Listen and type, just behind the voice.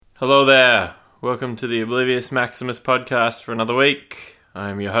Hello there. Welcome to the Oblivious Maximus podcast for another week.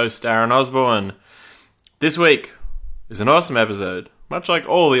 I'm your host, Aaron Osborne. This week is an awesome episode, much like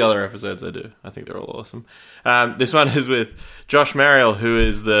all the other episodes I do. I think they're all awesome. This one is with Josh Mariel, who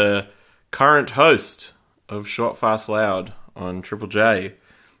is the current host of Short, Fast, Loud on Triple J.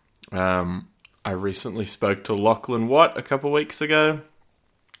 I recently spoke to Lachlan Watt a couple weeks ago,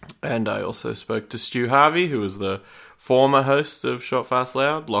 and I also spoke to Stu Harvey, who was the former host of Short, Fast,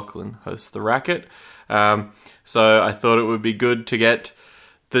 Loud. Lachlan hosts The Racket. So I thought it would be good to get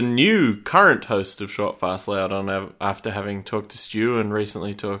the new current host of Short, Fast, Loud on after having talked to Stu and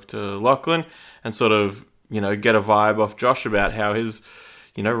recently talked to Lachlan, and sort of, get a vibe off Josh about how his,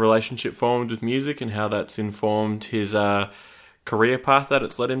 relationship formed with music and how that's informed his career path that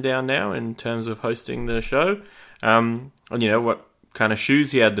it's led him down now in terms of hosting the show. And what kind of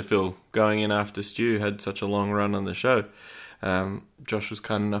shoes he had to fill going in after Stu had such a long run on the show. Josh was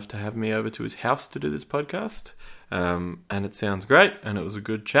kind enough to have me over to his house to do this podcast, and it sounds great, and it was a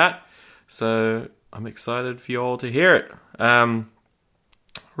good chat, so I'm excited for you all to hear it.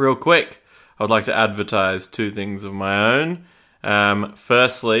 Real quick, I would like to advertise two things of my own.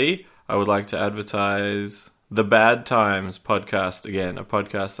 Firstly, I would like to advertise the Bad Times podcast again, a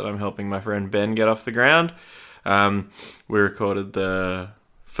podcast that I'm helping my friend Ben get off the ground. We recorded the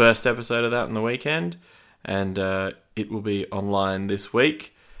first episode of that on the weekend, and it will be online this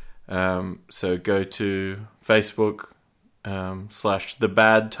week. So go to Facebook / The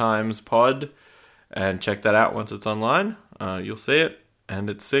Bad Times Pod and check that out once it's online. You'll see it, and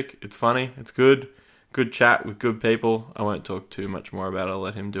it's sick. It's funny. It's good. Good chat with good people. I won't talk too much more about it. I'll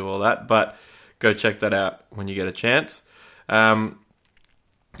let him do all that, but go check that out when you get a chance.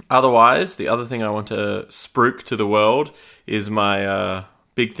 Otherwise, the other thing I want to spruik to the world is my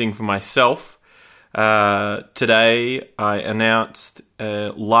big thing for myself. Today, I announced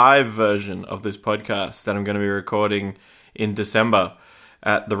a live version of this podcast that I'm going to be recording in December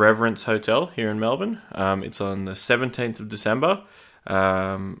at the Reverence Hotel here in Melbourne. It's on the 17th of December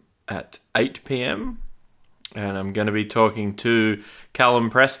at 8 p.m. And I'm going to be talking to Callum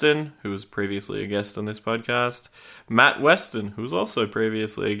Preston, who was previously a guest on this podcast, Matt Weston, who was also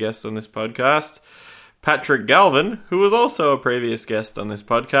previously a guest on this podcast, Patrick Galvin, who was also a previous guest on this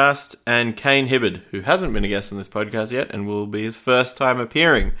podcast, and Kane Hibbard, who hasn't been a guest on this podcast yet and will be his first time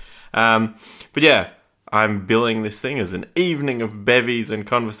appearing. But yeah, I'm billing this thing as an evening of bevies and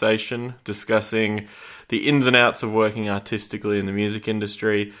conversation, discussing the ins and outs of working artistically in the music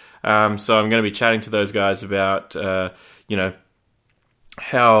industry. So I'm going to be chatting to those guys about,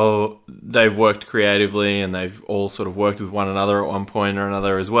 how they've worked creatively, and they've all sort of worked with one another at one point or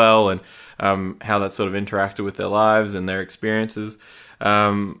another as well, and how that sort of interacted with their lives and their experiences.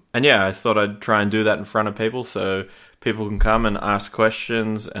 And yeah, I thought I'd try and do that in front of people so people can come and ask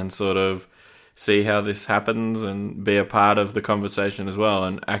questions and sort of see how this happens and be a part of the conversation as well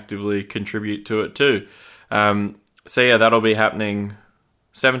and actively contribute to it too. So yeah, that'll be happening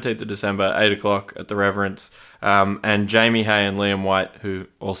 17th of December, 8 o'clock at the Reverence. And Jamie Hay and Liam White, who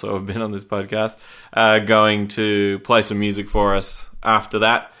also have been on this podcast, are going to play some music for us after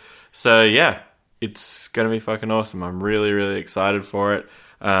that. So yeah, it's going to be fucking awesome. I'm really, really excited for it.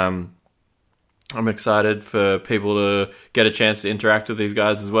 I'm excited for people to get a chance to interact with these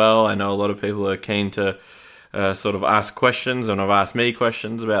guys as well. I know a lot of people are keen to sort of ask questions, and have asked me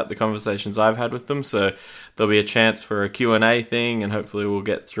questions about the conversations I've had with them. So there'll be a chance for a Q&A thing, and hopefully we'll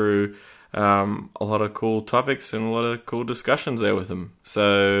get through a lot of cool topics and a lot of cool discussions there with them.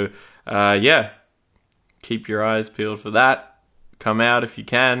 So yeah, keep your eyes peeled for that. Come out if you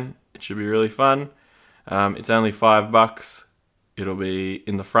can. It should be really fun. It's only $5. It'll be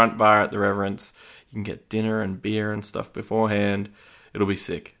in the front bar at the Reverence. You can get dinner and beer and stuff beforehand. It'll be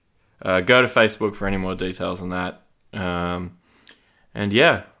sick. Go to Facebook for any more details on that. And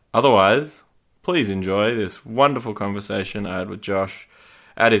yeah, otherwise, please enjoy this wonderful conversation I had with Josh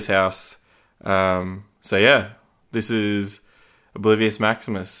at his house. So yeah, this is Oblivious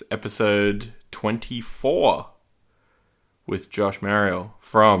Maximus, episode 24, with Josh Mariel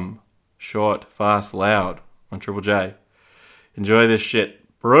from Short, Fast, Loud on Triple J. Enjoy this shit.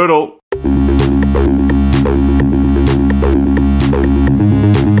 Brutal.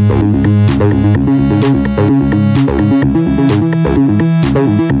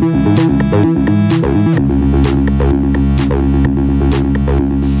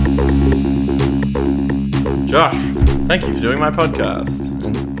 Josh, thank you for doing my podcast.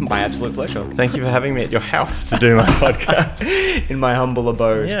 My absolute pleasure. Thank you for having me at your house to do my podcast. In my humble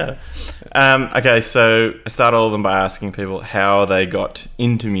abode. Yeah. Okay, so I start all of them by asking people how they got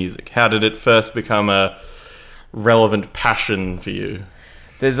into music. How did it first become a relevant passion for you?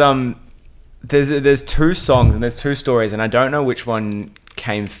 There's two songs and there's two stories, and I don't know which one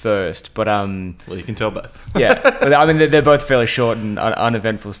came first, but Well, you can tell both. yeah, but I mean they're both fairly short and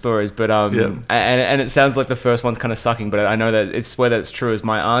uneventful stories, but and it sounds like the first one's kind of sucking, but I know that it's whether it's true is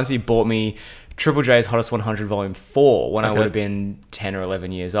my auntie bought me Triple J's Hottest 100 Volume 4 when I would have been 10 or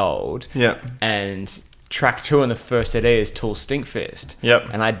 11 years old. Yeah. And track 2 on the first CD is Tool Stinkfist. Yep.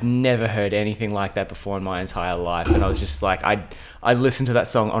 And I'd never heard anything like that before in my entire life, and I was just like, I listened to that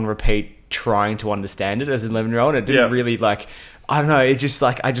song on repeat trying to understand it as an 11-year-old, and it didn't really like, I don't know, it just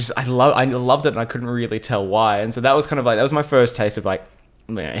like I loved it, and I couldn't really tell why. And so that was kind of like, that was my first taste of like,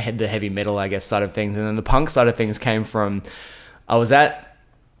 you know, the heavy metal, I guess, side of things. And then the punk side of things came from, I was at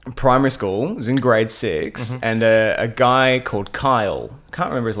primary school, I was in grade 6, and a guy called Kyle, can't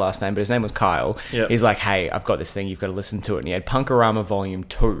remember his last name, but his name was Kyle. Yep. He's like, hey, I've got this thing, you've got to listen to it. And he had Punkorama Volume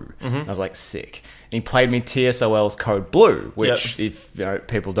 2. And I was like, sick. And he played me TSOL's Code Blue, which, if you know,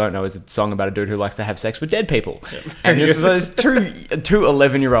 people don't know, is a song about a dude who likes to have sex with dead people. And this was two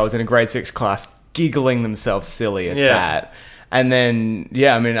 11-year-olds in a grade 6 class giggling themselves silly at that. And then,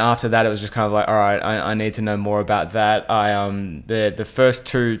 yeah, I mean, after that, it was just kind of like, all right, I need to know more about that. The first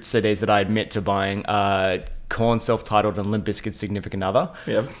 2 CDs that I admit to buying, Korn Self-Titled and Limp Bizkit's Significant Other.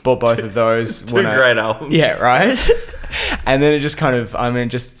 Yep. Bought both of those. Two great albums. Yeah, right? And then it just kind of, I mean,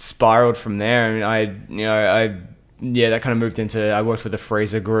 just spiraled from there. I mean, that kind of moved into, I worked with a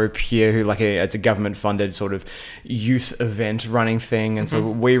Freezer group here who it's a government funded sort of youth event running thing. And so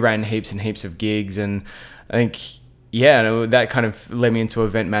we ran heaps and heaps of gigs, and I think, yeah, that kind of led me into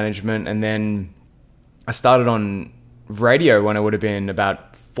event management. And then I started on radio when I would have been about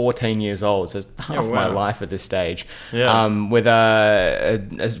 14 years old, so half my life at this stage. With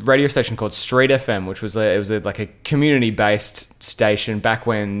a radio station called Street FM, which was like a community-based station back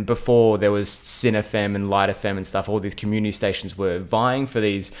when, before there was Sin FM and Light FM and stuff. All these community stations were vying for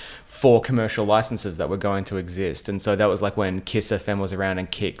these 4 commercial licenses that were going to exist, and so that was like when Kiss FM was around and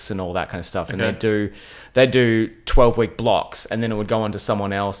Kicks and all that kind of stuff. And they'd do 12-week blocks, and then it would go on to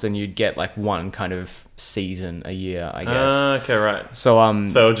someone else, and you'd get like one kind of season a year, I guess. Okay, right.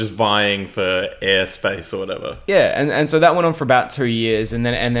 So just vying for airspace or whatever. Yeah, and so that went on for about 2 years, and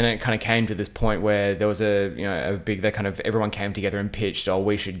then it kind of came to this point where there was a big, that kind of everyone came together and pitched, oh,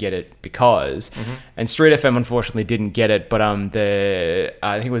 we should get it because, and Street FM unfortunately didn't get it, but I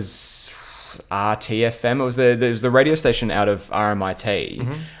think it was RTFM. It was the radio station out of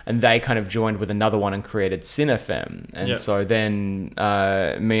RMIT, and they kind of joined with another one and created Sin FM. And so then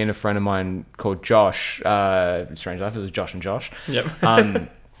me and a friend of mine called Josh, strange enough, it was Josh and Josh.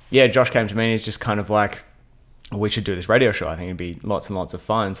 Josh came to me and he's just kind of like, we should do this radio show. I think it'd be lots and lots of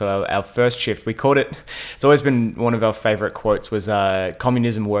fun. So our first shift, we called it, it's always been one of our favorite quotes, was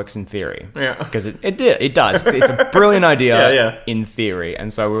communism works in theory. Yeah. Because it does. It's a brilliant idea in theory.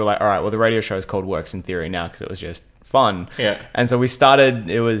 And so we were like, all right, well, the radio show is called Works in Theory now because it was just fun. Yeah. And so we started,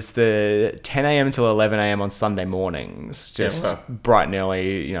 it was the 10 a.m. till 11 a.m. on Sunday mornings, just bright and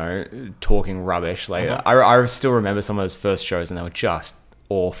early, talking rubbish. Like I still remember some of those first shows and they were just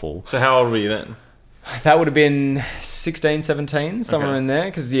awful. So how old were you then? That would have been 16, 17, somewhere in there.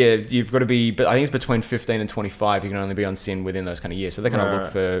 Because, you've got to be... But I think it's between 15 and 25. You can only be on Sin within those kind of years. So they kind of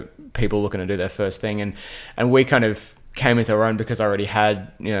look for people looking to do their first thing. And we kind of came into our own because I already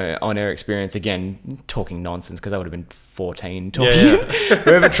had, on-air experience. Again, talking nonsense because I would have been 14.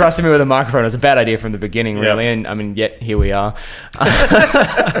 Whoever trusted me with a microphone, it was a bad idea from the beginning, really. And, I mean, yet here we are.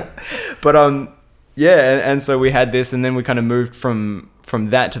 But, and so we had this. And then we kind of moved from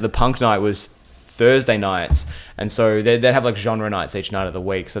that to the punk night was Thursday nights, and so they'd have like genre nights each night of the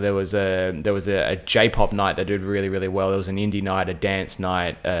week. So there was a J-pop night that did really, really well. There was an indie night, a dance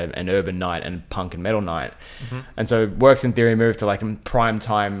night, an urban night, and punk and metal night. And so Works in Theory moved to like prime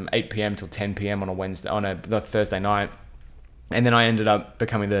time, 8 p.m. till 10 p.m. on a Thursday night, and then I ended up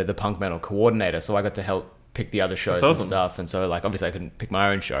becoming the punk metal coordinator. So I got to help pick the other shows and stuff. And so like obviously I couldn't pick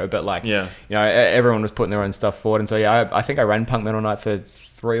my own show, but like everyone was putting their own stuff forward. And so I think I ran punk metal night for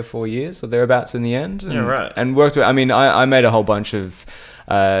 3 or 4 years or thereabouts in the end. And, and worked with, I made a whole bunch of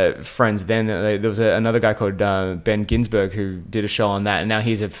friends then. There was another guy called Ben Ginsberg who did a show on that, and now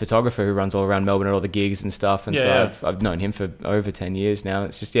he's a photographer who runs all around Melbourne at all the gigs and stuff. And I've known him for over 10 years now.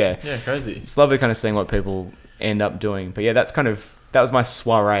 It's just crazy. It's lovely kind of seeing what people end up doing. But that was my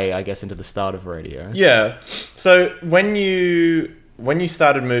soiree, I guess, into the start of radio. Yeah. So when you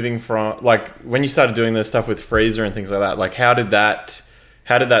started moving from, like, when you started doing this stuff with Freezer and things like that, like, how did that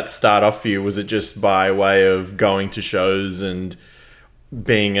start off for you? Was it just by way of going to shows and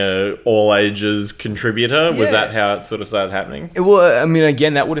being a all ages contributor? Was that how it sort of started happening? Well, I mean,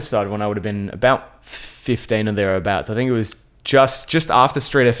 again, that would have started when I would have been about 15 or thereabouts. I think it was just after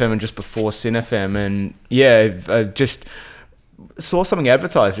Street FM and just before Sin FM, and yeah, just saw something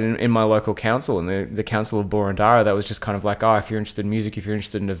advertised in my local council, in the council of Boroondara, that was just kind of like, oh, if you're interested in music, if you're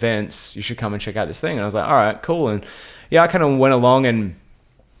interested in events, you should come and check out this thing. And I was like, all right, cool. And yeah, I kind of went along and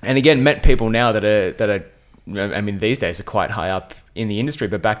again met people now that are I mean, these days are quite high up in the industry,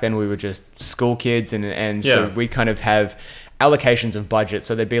 but back then we were just school kids, and so we kind of have allocations of budget.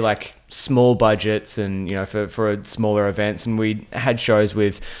 So there'd be like small budgets, and you know, for smaller events, and we had shows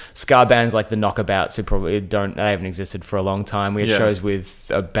with ska bands like the Knockabouts, who probably they haven't existed for a long time. We had shows with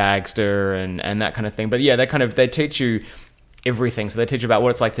Bagster and that kind of thing. But yeah, they teach you everything. So they teach you about what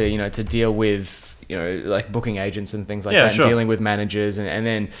it's like to, you know, to deal with, you know, like booking agents and things like that, and dealing with managers, and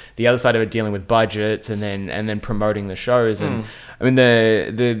then the other side of it, dealing with budgets, and then promoting the shows. And I mean,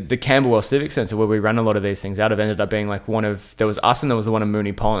 the Camberwell Civic Centre, where we ran a lot of these things out of, ended up being like there was us and there was the one in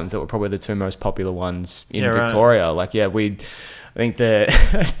Moonee Ponds that were probably the two most popular ones in Victoria. Right. Like, yeah, I think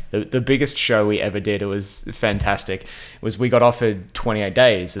the biggest show we ever did, it was fantastic, was we got offered 28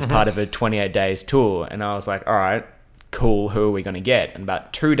 days as part of a 28 days tour, and I was like, all right, cool, who are we going to get? And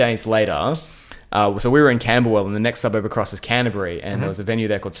about 2 days later, so we were in Camberwell, and the next suburb across is Canterbury, and there was a venue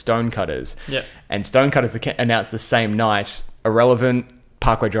there called Stonecutters. Yeah. And Stonecutters announced the same night, Irrelevant,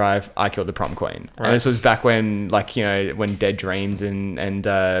 Parkway Drive, I Killed the Prom Queen. Right. And this was back when, like, you know, when Dead Dreams and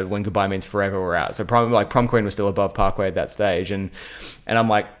When Goodbye Means Forever were out. So Prom Queen was still above Parkway at that stage, and I'm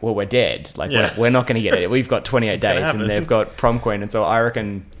like, well, we're dead. Like, we're not going to get it. We've got 28 days, and they've got Prom Queen, and so I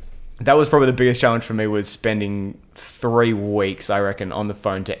reckon that was probably the biggest challenge for me, was spending 3 weeks, I reckon, on the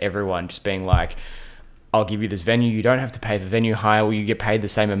phone to everyone, just being like, I'll give you this venue. You don't have to pay for venue hire. Will you get paid the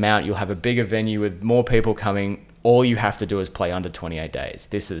same amount? You'll have a bigger venue with more people coming. All you have to do is play under 28 days.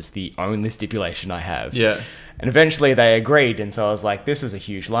 This is the only stipulation I have. Yeah. And eventually they agreed. And so I was like, this is a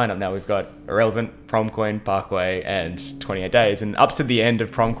huge lineup. Now we've got Irrelevant, Prom Queen, Parkway, and 28 days. And up to the end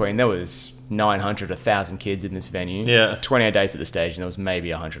of Prom Queen, there was 900, 1,000 kids in this venue. Yeah. 28 days at the stage, and there was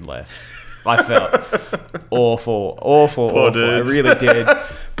maybe 100 left. I felt awful. Poor dudes. I really did.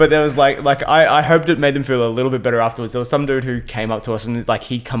 But there was like I hoped it made them feel a little bit better afterwards. There was some dude who came up to us, and like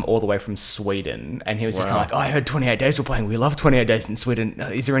he'd come all the way from Sweden, and he was just kind of like, oh, I heard 28 days were playing. We love 28 days in Sweden.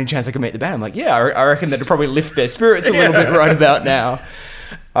 Is there any chance I can meet the band? I'm like, yeah, I reckon that'd probably lift their spirits a little bit right about now.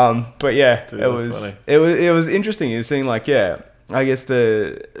 But yeah, dude, it was interesting. It was seeing like, yeah, I guess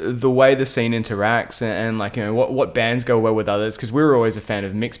the way the scene interacts, and like, you know, what bands go well with others, because we were always a fan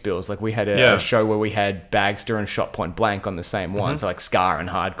of mixed bills. Like we had a show where we had Bagster and Shot Point Blank on the same one, so like ska and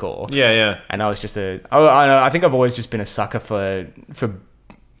hardcore. Yeah. And I was just I think I've always just been a sucker for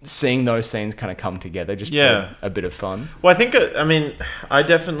seeing those scenes kind of come together, just for a bit of fun. Well, I think, I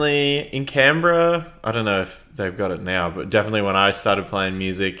definitely, in Canberra, I don't know if they've got it now, but definitely when I started playing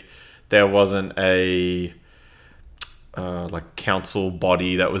music, there wasn't a like council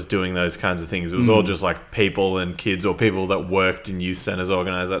body that was doing those kinds of things. It was all just like people and kids, or people that worked in youth centers,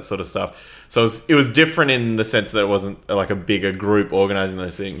 organized that sort of stuff. So it was different in the sense that it wasn't like a bigger group organizing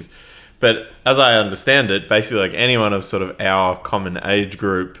those things. But as I understand it, basically like anyone of sort of our common age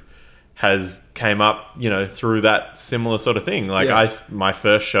group has came up, you know, through that similar sort of thing. Like my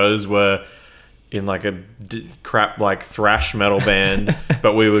first shows were in like a crap like thrash metal band,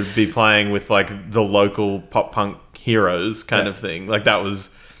 but we would be playing with like the local pop punk heroes kind of thing. Like that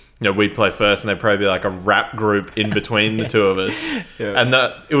was, you know, we'd play first, and they'd probably be like a rap group in between the two of us. And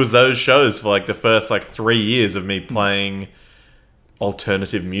it was those shows for like the first like 3 years of me playing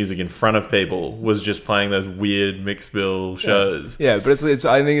alternative music in front of people, was just playing those weird mixed bill shows. Yeah, but it's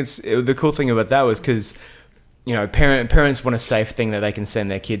I think the cool thing about that was because, you know, parents want a safe thing that they can send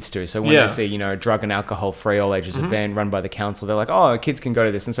their kids to. So when they see, you know, a drug and alcohol free all ages event run by the council, they're like, oh, kids can go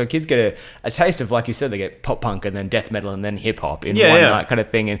to this. And so kids get a taste of, like you said, they get pop punk and then death metal and then hip hop in one night kind of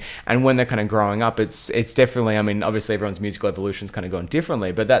thing. And when they're kind of growing up, it's definitely, I mean, obviously everyone's musical evolution's kind of gone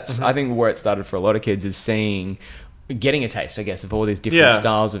differently, but that's, I think where it started for a lot of kids is getting a taste, I guess, of all these different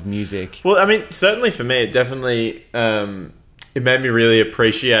styles of music. Well, I mean, certainly for me, it definitely, it made me really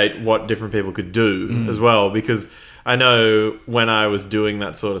appreciate what different people could do as well, because I know when I was doing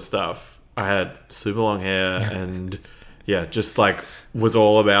that sort of stuff, I had super long hair and just like was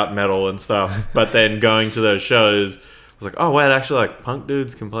all about metal and stuff. But then going to those shows, I was like, oh wait, actually like punk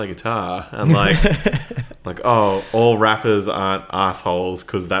dudes can play guitar, and like oh, all rappers aren't assholes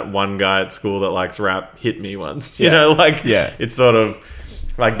because that one guy at school that likes rap hit me once. You know, like it's sort of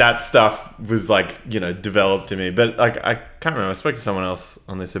like that stuff was like, you know, developed in me. But like I can't remember, I spoke to someone else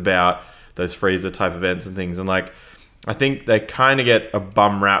on this about those freezer type events and things, and like I think they kind of get a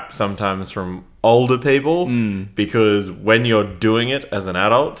bum rap sometimes from older people because when you're doing it as an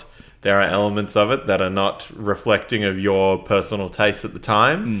adult, there are elements of it that are not reflecting of your personal taste at the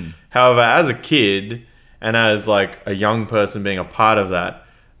time. However, as a kid and as like a young person being a part of that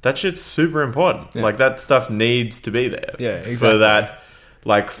shit's super important. Like that stuff needs to be there. Yeah, exactly. For that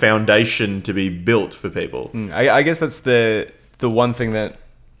like foundation to be built for people. I guess that's the one thing that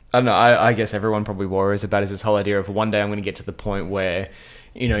I don't know. I guess everyone probably worries about is this whole idea of one day I'm going to get to the point where,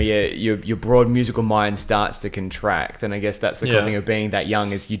 you know, your broad musical mind starts to contract, and I guess that's the cool thing of being that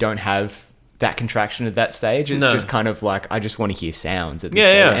young is you don't have that contraction at that stage. It's just kind of like I just want to hear sounds at this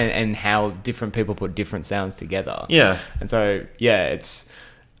stage, and how different people put different sounds together. Yeah, and so it's.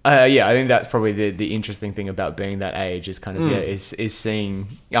 I think that's probably the interesting thing about being that age is kind of is seeing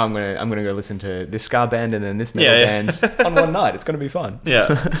I'm gonna go listen to this ska band and then this metal band on one night. It's gonna be fun.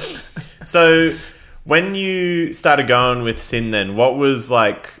 Yeah. So when you started going with Sin, then what was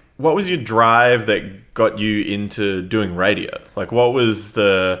your drive that got you into doing radio? Like, what was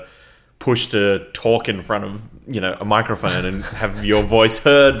the push to talk in front of a microphone and have your voice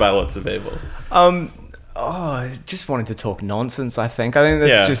heard by lots of people? I just wanted to talk nonsense. I think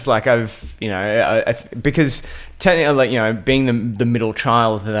that's just like because technically, like, being the middle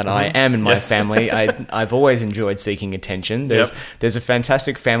child that I am in my family, I've always enjoyed seeking attention. There's a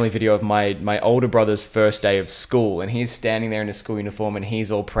fantastic family video of my older brother's first day of school, and he's standing there in his school uniform, and he's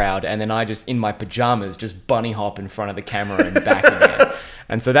all proud, and then I just in my pajamas just bunny hop in front of the camera and back again.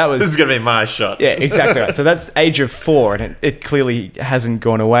 And so this is gonna be my shot. Yeah, exactly right. So that's age of 4, and it clearly hasn't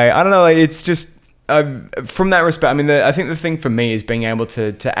gone away. I don't know. It's just. From that respect, I mean, I think the thing for me is being able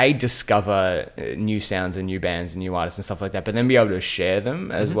to discover new sounds and new bands and new artists and stuff like that, but then be able to share them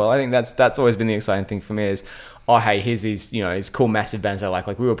as well. I think that's always been the exciting thing for me is, oh, hey, here's these cool massive bands I like.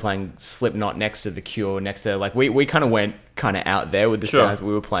 Like we were playing Slipknot next to The Cure, next to like we kind of went kind of out there with the sounds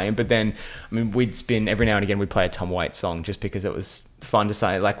we were playing, but then I mean we'd spin every now and again we'd play a Tom Waits song just because it was fun to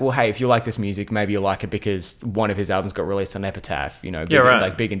say, like, well, hey, if you like this music, maybe you like it because one of his albums got released on Epitaph,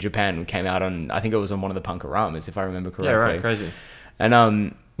 big in Japan, and came out on, I think it was on one of the Punk-O-Ramas, if I remember correctly. Yeah, right, crazy. And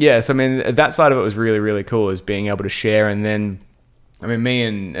so I mean, that side of it was really, really cool, is being able to share. And then I mean, me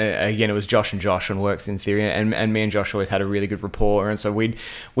and again, it was Josh and Josh on Works in Theory, and me and Josh always had a really good rapport, and so we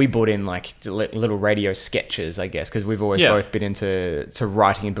brought in like little radio sketches, I guess, because we've always both been into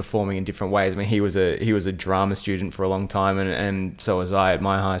writing and performing in different ways. I mean, he was a drama student for a long time, and so was I at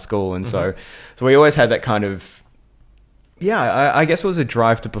my high school, and so we always had that kind of. Yeah, I guess it was a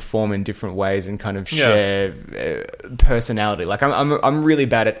drive to perform in different ways and kind of share personality. Like I'm really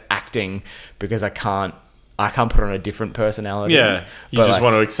bad at acting because I can't put on a different personality. Yeah, you just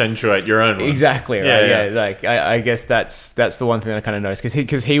want to accentuate your own one. Exactly, right? Yeah. Like I guess that's the one thing that I kind of noticed,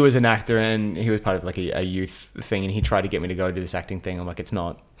 because he was an actor and he was part of like a youth thing, and he tried to get me to go do this acting thing. I'm like, it's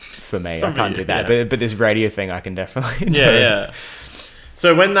not for me. I can't do that. But this radio thing I can definitely do. Yeah.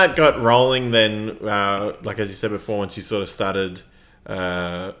 So when that got rolling, then, like as you said before, once you sort of started,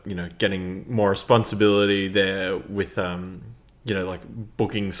 getting more responsibility there with, like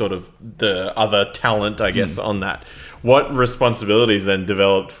booking sort of the other talent, I guess, on that. What responsibilities then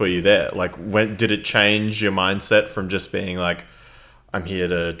developed for you there? Like, when did it change your mindset from just being like, I'm here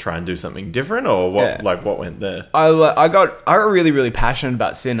to try and do something different, or what? Yeah. Like, what went there? I got really, really passionate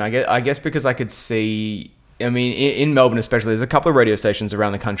about Sin. I guess because I could see. I mean, in Melbourne especially, there's a couple of radio stations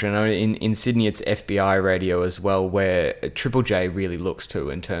around the country. I know in Sydney it's FBI radio as well, where Triple J really looks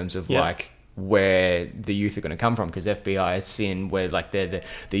to in terms of like where the youth are going to come from, because FBI is Sin, where like they're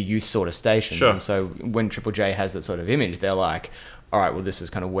the youth sort of stations. Sure. And so when Triple J has that sort of image, they're like, all right, well, this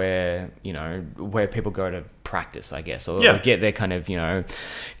is kind of where people go to practice, I guess, or get their kind of,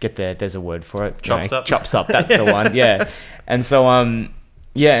 get their, there's a word for it. Chops up. Chops up, that's the one, yeah. And so, and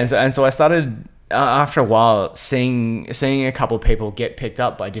so I started... after a while, seeing a couple of people get picked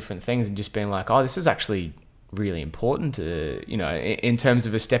up by different things and just being like, oh, this is actually really important to, in terms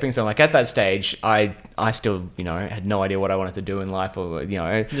of a stepping stone. Like at that stage, I still, had no idea what I wanted to do in life, or,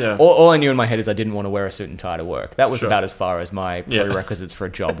 all I knew in my head is I didn't want to wear a suit and tie to work. That was about as far as my prerequisites for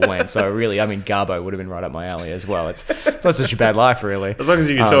a job went. So really, I mean, Garbo would have been right up my alley as well. It's not such a bad life, really. As long as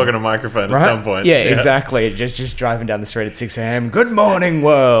you can talk on a microphone at some point. Yeah, exactly. Just driving down the street at 6 a.m. Good morning,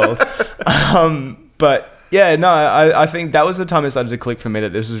 world. But yeah, no, I think that was the time it started to click for me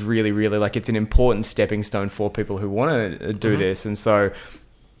that this was really, really like, it's an important stepping stone for people who want to do this. And so,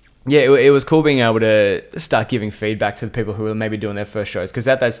 yeah, it was cool being able to start giving feedback to the people who were maybe doing their first shows. Because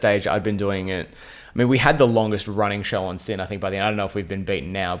at that stage, I'd been doing it. I mean, we had the longest running show on Sin, I think, by the end. I don't know if we've been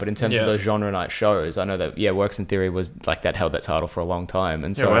beaten now, but in terms of those genre night shows, I know that, Works in Theory was like that, held that title for a long time.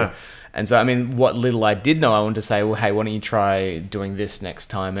 And so, I mean, what little I did know, I wanted to say, well, hey, why don't you try doing this next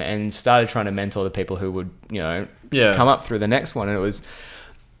time? And started trying to mentor the people who would, come up through the next one. And it was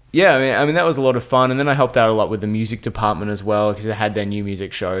yeah, I mean that was a lot of fun, and then I helped out a lot with the music department as well because they had their new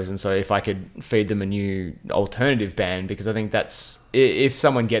music shows, and so if I could feed them a new alternative band, because I think that's if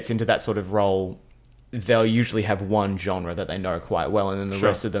someone gets into that sort of role, they'll usually have one genre that they know quite well, and then the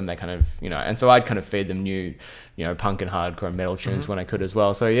rest of them they kind of and so I'd kind of feed them new punk and hardcore and metal tunes when I could as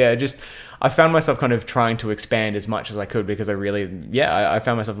well. So yeah, just I found myself kind of trying to expand as much as I could because I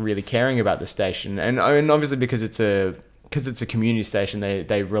found myself really caring about the station, and obviously because it's a community station,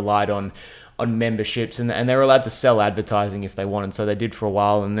 they relied on memberships, and they were allowed to sell advertising if they wanted, so they did for a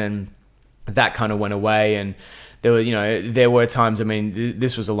while, and then that kind of went away. And there were times, I mean,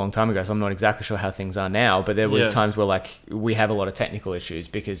 this was a long time ago, so I'm not exactly sure how things are now, but there was times where like we have a lot of technical issues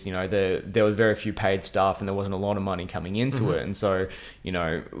because there were very few paid staff and there wasn't a lot of money coming into it, and so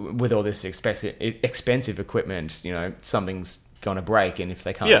with all this expensive equipment, something's gonna break, and if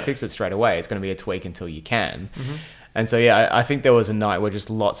they can't fix it straight away, it's going to be a tweak until you can. And so, yeah, I think there was a night where just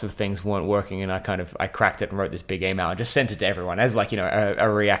lots of things weren't working, and I cracked it and wrote this big email. I just sent it to everyone as like, a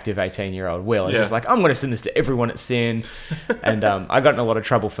reactive 18-year-old will. I was just like, I'm going to send this to everyone at SYN. And I got in a lot of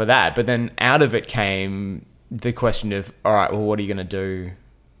trouble for that. But then out of it came the question of, all right, well, what are you going to do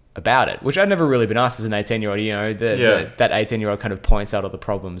about it? Which I'd never really been asked as an 18-year-old. That 18-year-old kind of points out all the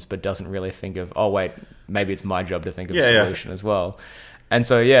problems, but doesn't really think of, oh, wait, maybe it's my job to think of a solution as well. And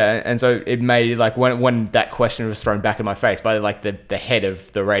so, it made, like, when that question was thrown back in my face by, like, the head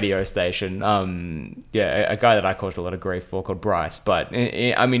of the radio station, a guy that I caused a lot of grief for called Bryce. But,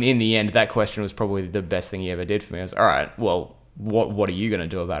 I mean, in the end, that question was probably the best thing he ever did for me. I was, all right, well, what are you going to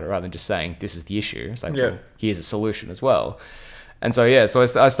do about it? Rather than just saying, this is the issue. It's like, well, here's a solution as well. And so, I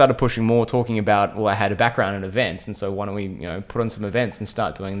started pushing more, talking about, well, I had a background in events. And so why don't we, put on some events and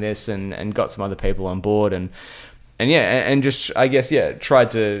start doing this, and got some other people on board, and just, I guess,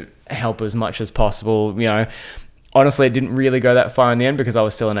 tried to help as much as possible. Honestly, it didn't really go that far in the end because I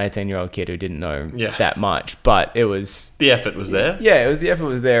was still an 18-year-old kid who didn't know that much. But it was... The effort was there. Yeah, the effort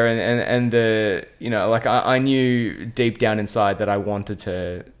was there. And the, like, I knew deep down inside that I wanted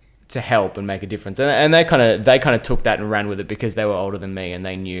to help and make a difference. And they kind of took that and ran with it because they were older than me and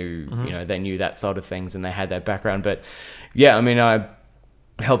they knew, they knew that sort of things and they had that background. But, yeah, I mean, I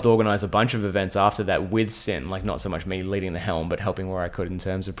helped organize a bunch of events after that with SYN, like not so much me leading the helm, but helping where I could in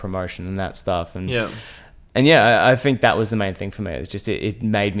terms of promotion and that stuff. And I think that was the main thing for me. It's just it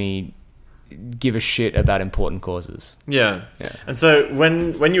made me give a shit about important causes. Yeah. And so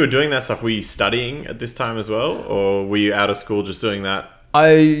when you were doing that stuff, were you studying at this time as well, or were you out of school just doing that?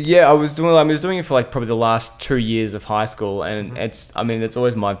 I was doing it for like probably the last 2 years of high school, and it's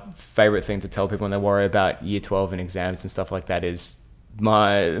always my favorite thing to tell people when they worry about year 12 and exams and stuff like that is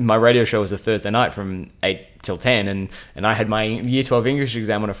my radio show was a Thursday night from 8 till 10, and I had my year 12 English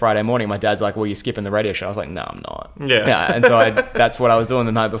exam on a Friday morning. My dad's like, well, you're skipping the radio show. I was like, no, I'm not. And so that's what I was doing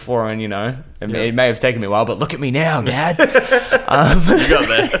the night bore, and it may have taken me a while, but look at me now, Dad. You got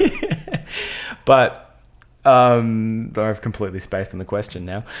there. But I've completely spaced on the question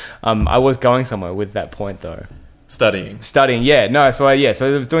now. I was going somewhere with that point though. Studying, so I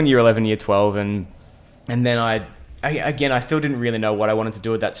was doing year 11, year 12, and then I still didn't really know what I wanted to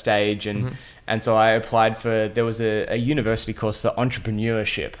do at that stage, and so I applied for, there was a university course for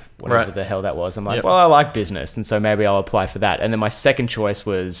entrepreneurship, whatever the hell that was. I'm like, well, I like business, and so maybe I'll apply for that. And then my second choice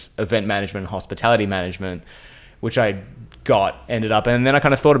was event management and hospitality management, which I ended up, and then I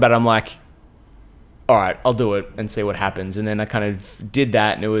kind of thought about it. I'm like, all right, I'll do it and see what happens. And then I kind of did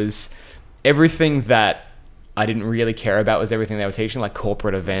that, and it was everything that I didn't really care about was everything they were teaching, like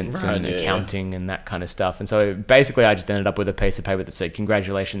corporate events and accounting and that kind of stuff. And so basically I just ended up with a piece of paper that said,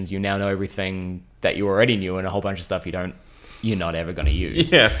 congratulations, you now know everything that you already knew and a whole bunch of stuff you're not ever going to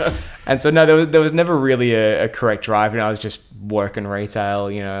use. Yeah. And so no, there was never really a correct drive. I was just working retail,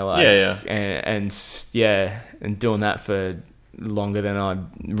 and doing that for longer than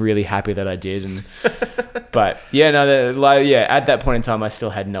I'm really happy that I did. And but at that point in time I still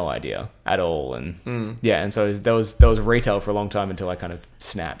had no idea at all, and and so there was retail for a long time until I kind of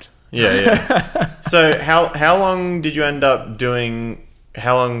snapped. So how long did you end up doing?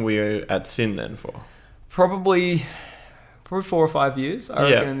 How long were you at SYN then for? Probably 4 or 5 years, I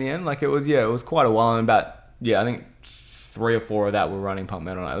reckon. In the end, like it was quite a while, and about I think 3 or 4 of that were running Punk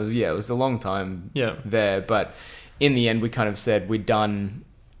Metal Night. It was a long time there, but in the end we kind of said we'd done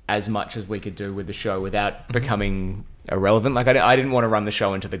as much as we could do with the show without becoming irrelevant. Like I didn't want to run the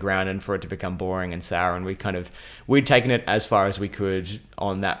show into the ground and for it to become boring and sour, and we'd taken it as far as we could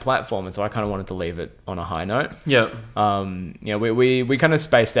on that platform, and so I kind of wanted to leave it on a high note. We kind of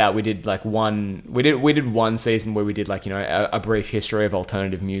spaced out. We did like we did one season where we did like a brief history of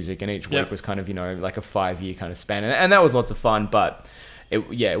alternative music, and each week was kind of like a 5-year kind of span, and that was lots of fun. But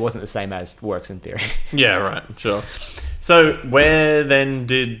it wasn't the same as Works in Theory. Yeah, right, sure. So where then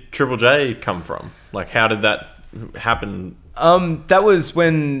did Triple J come from? Like, how did that happen? That was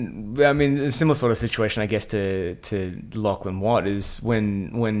when, I mean, a similar sort of situation, I guess, to Lachlan Watt, is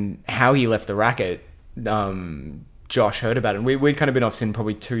when how he left the racket. Josh heard about it. And we'd kind of been off SYN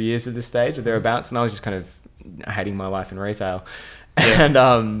probably 2 years at this stage or thereabouts, and I was just kind of hating my life in retail.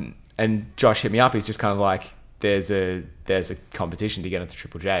 Yeah. And Josh hit me up. He's just kind of like, there's a competition to get into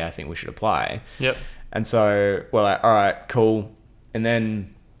Triple J. I think we should apply. Yep. And so we're like, all right, cool. And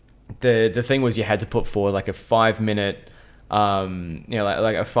then the thing was, you had to put forward like a 5-minute, like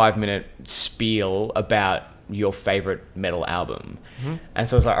a 5-minute spiel about your favorite metal album. Mm-hmm. And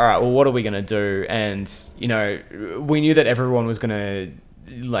so I was like, all right, well, what are we going to do? And, we knew that everyone was going to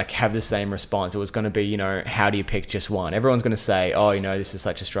like have the same response. It was going to be, how do you pick just one? Everyone's going to say, oh, this is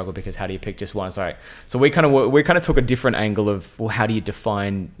such a struggle because how do you pick just one? So we kind of took a different angle of, well, how do you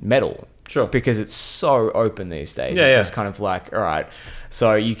define metal? Sure. Because it's so open these days. Yeah, it's just kind of like, all right,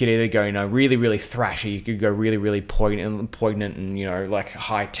 so you could either go, really, really thrashy. You could go really, really poignant and, like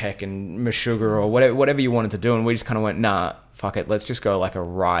high tech and Meshuggah or whatever you wanted to do. And we just kind of went, nah, fuck it. Let's just go like a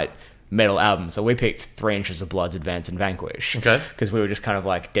right metal album. So we picked 3 Inches of Blood's Advance and Vanquish. Okay. Because we were just kind of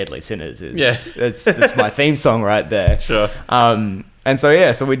like deadly sinners. That's my theme song right there. Sure. And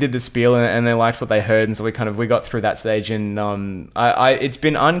so we did the spiel and they liked what they heard, and so we got through that stage, and it's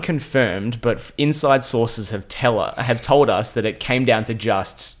been unconfirmed, but inside sources have told us that it came down to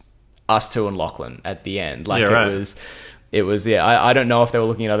just us two and Lachlan at the end. Like, yeah, right. It was I don't know if they were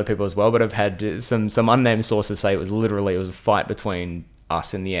looking at other people as well, but I've had some unnamed sources say it was a fight between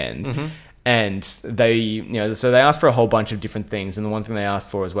us in the end. Mm-hmm. And they, so they asked for a whole bunch of different things, and the one thing they asked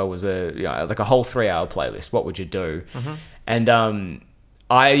for as well was like a whole 3-hour playlist. What would you do? Mm-hmm. And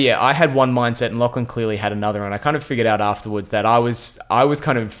I had one mindset, and Lachlan clearly had another, and I kind of figured out afterwards that I was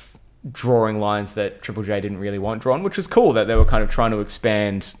kind of drawing lines that Triple J didn't really want drawn, which was cool, that they were kind of trying to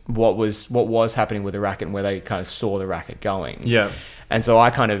expand what was happening with the racket and where they kind of saw the racket going. Yeah. And so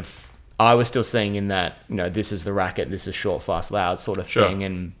I was still seeing in that, this is the racket, this is short, fast, loud sort of thing.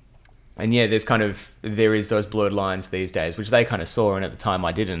 Sure. And yeah, there is those blurred lines these days, which they kind of saw, and at the time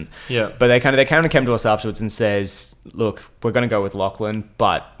I didn't. Yeah. But they kind of came to us afterwards and said, look, we're going to go with Lachlan,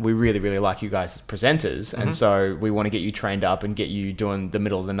 but we really, really like you guys as presenters. Mm-hmm. And so we want to get you trained up and get you doing the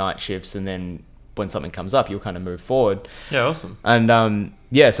middle of the night shifts. And then when something comes up, you'll kind of move forward. Yeah, awesome. And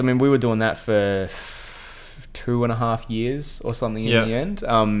so I mean, we were doing that for 2.5 years or something in the end.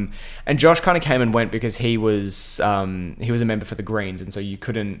 And Josh kind of came and went because he was a member for the Greens, and so you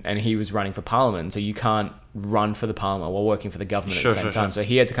couldn't, and he was running for Parliament, so you can't run for the Parliament while working for the government at the same time. So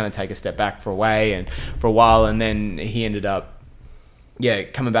he had to kind of take a step back for a while, and then he ended up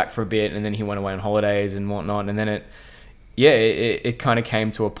coming back for a bit, and then he went away on holidays and whatnot, and then it kind of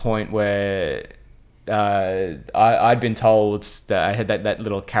came to a point where I'd been told that I had that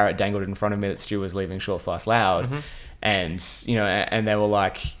little carrot dangled in front of me that Stu was leaving Short, Fast, Loud. Mm-hmm. And, and they were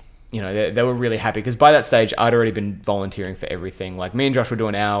like, they were really happy because by that stage I'd already been volunteering for everything. Like, me and Josh were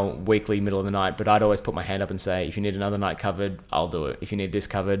doing our weekly middle of the night, but I'd always put my hand up and say, if you need another night covered, I'll do it. If you need this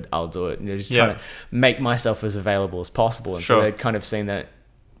covered, I'll do it. And just trying to make myself as available as possible. And so they'd kind of seen that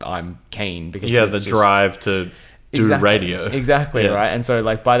I'm keen because the drive to do radio. Exactly, right? And so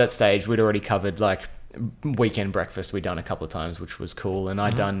like by that stage we'd already covered like Weekend Breakfast we'd done a couple of times, which was cool, and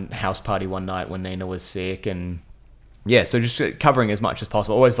I'd done House Party one night when Nina was sick, and so just covering as much as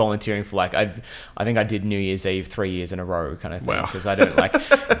possible, always volunteering for like I think I did New Year's Eve 3 years in a row kind of thing. Wow. Because I don't like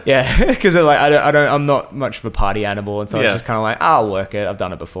because like I'm not much of a party animal, and so I was just kind of like, I'll work it, I've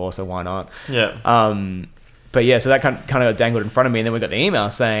done it before, so why not. But so that kind of dangled in front of me, and then we got the email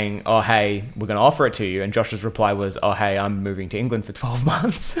saying, oh, hey, we're going to offer it to you. And Josh's reply was, oh, hey, I'm moving to England for 12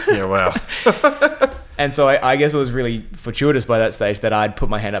 months. Yeah, wow. And so I guess it was really fortuitous by that stage that I'd put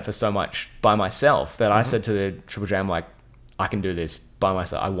my hand up for so much by myself that I said to the Triple J, I'm like, I can do this by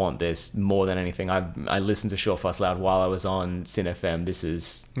myself. I want this more than anything. I listened to Short, Fast, Loud while I was on SYN FM. This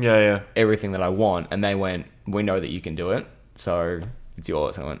is everything that I want. And they went, we know that you can do it, so it's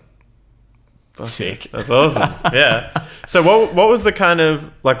yours. And I went, sick. That's awesome. Yeah. So what was the kind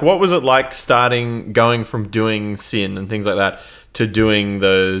of like, what was it like going from doing SYN and things like that to doing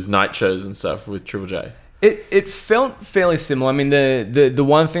those night shows and stuff with Triple J? It felt fairly similar. I mean, the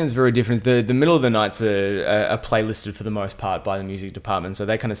one thing that's very different is the middle of the nights are playlisted for the most part by the music department. So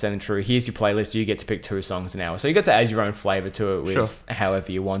they kind of send it through, here's your playlist, you get to pick 2 songs an hour. So you get to add your own flavour to it with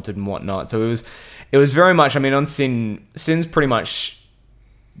however you wanted and whatnot. So it was very much, I mean, on SYN's pretty much,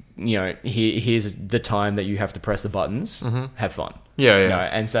 here's the time that you have to press the buttons, have fun. Yeah, yeah. You know?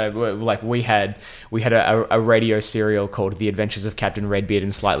 And so like we had a radio serial called The Adventures of Captain Redbeard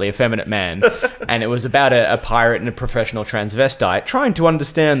and Slightly Effeminate Man, and it was about a pirate and a professional transvestite trying to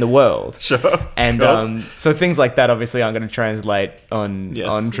understand the world. Sure. And so things like that obviously aren't going to translate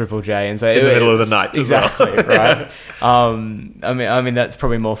on Triple J, and so in the middle of the night, exactly right. I mean that's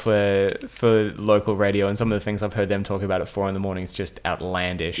probably more for local radio, and some of the things I've heard them talk about at 4 a.m. is just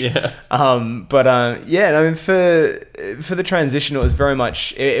outlandish. Yeah. I mean for the transition, it was very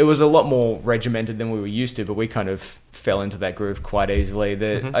much it was a lot more regimented than we were used to, but we kind of fell into that groove quite easily.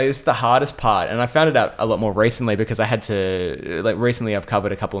 It's the hardest part, and I found it out a lot more recently because I had to recently I've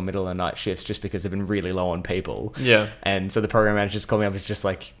covered a couple of middle of the night shifts just because they've been really low on people. Yeah. And so the program manager just called me up. It's just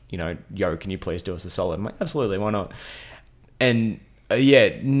like, yo, can you please do us a solid? I'm like, absolutely, why not? And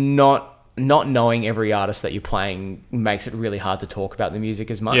not knowing every artist that you're playing makes it really hard to talk about the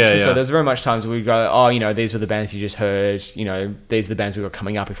music as much. So there's very much times where we go, these were the bands you just heard, these are the bands we got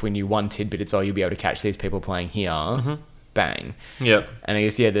coming up. If we knew one tidbit, it's you'll be able to catch these people playing here. Bang. Yep. And I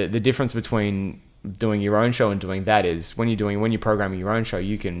guess the difference between doing your own show and doing that is when you're programming your own show,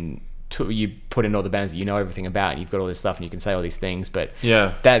 you put in all the bands that you know everything about, and you've got all this stuff and you can say all these things, but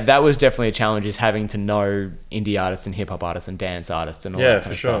that was definitely a challenge, is having to know indie artists and hip-hop artists and dance artists and all that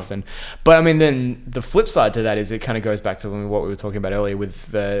kind of stuff. But I mean, then the flip side to that is it kind of goes back to what we were talking about earlier with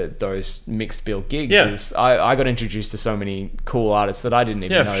those mixed bill gigs. Is I got introduced to so many cool artists that I didn't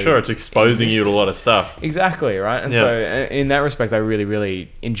even know. Yeah, for sure. It's exposing you to a lot of stuff. Exactly, right? And so in that respect, I really, really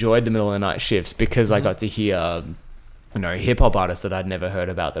enjoyed the middle of the night shifts because I got to hear hip hop artists that I'd never heard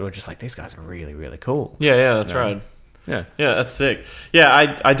about that were just like, these guys are really, really cool. Yeah, that's right. Yeah, that's sick.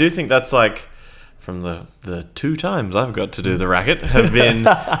 Yeah, I do think that's like, from the 2 times I've got to do the racket have been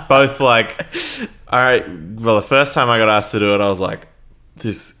both like, all right, well, the first time I got asked to do it, I was like,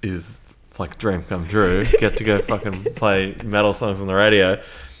 this is like a dream come true. Get to go fucking play metal songs on the radio.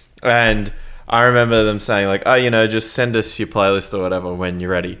 And I remember them saying like, just send us your playlist or whatever when you're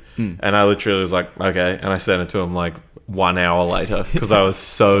ready. And I literally was like, okay. And I sent it to them like 1 hour later because I was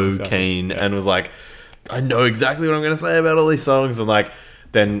so keen and was like, I know exactly what I'm going to say about all these songs. And like,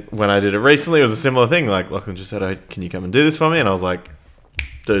 then when I did it recently, it was a similar thing. Like Lachlan just said, can you come and do this for me? And I was like,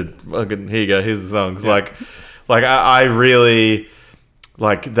 dude, fucking, here you go. Here's the songs. Yeah. Like I really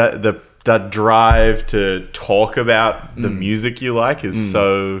like that drive to talk about the music you like is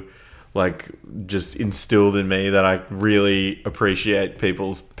so like just instilled in me that I really appreciate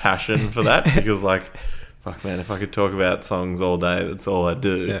people's passion for that because like, fuck man, if I could talk about songs all day, that's all I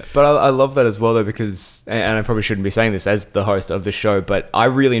do. Yeah. But I love that as well though, because, and I probably shouldn't be saying this as the host of the show, but I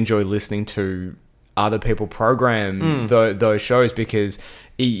really enjoy listening to other people program those shows because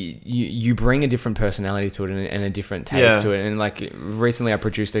you bring a different personality to it and a different taste to it. And like recently I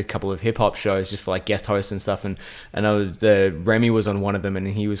produced a couple of hip hop shows just for like guest hosts and stuff. And Remy was on one of them and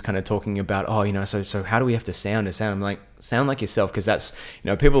he was kind of talking about, so how do we have to sound? I'm like, sound like yourself. Cause that's,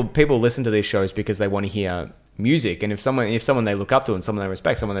 people listen to these shows because they want to hear music. And if someone they look up to and someone they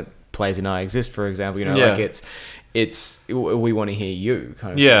respect, someone that plays in I Exist, for example, like it's we want to hear you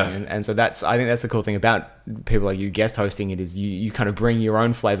kind of thing. And so I think that's the cool thing about people like you guest hosting it is you kind of bring your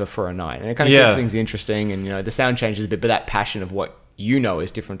own flavor for a night and it kind of keeps things interesting and the sound changes a bit, but that passion of what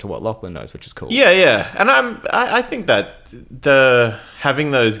is different to what Lachlan knows, which is cool. And I think that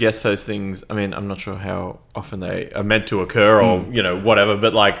having those guest host things, I mean, I'm not sure how often they are meant to occur or whatever,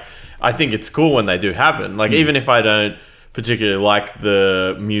 but like I think it's cool when they do happen. Like even if I don't particularly like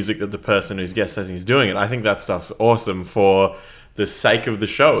the music that the person who's guest hosting is doing it, I think that stuff's awesome for the sake of the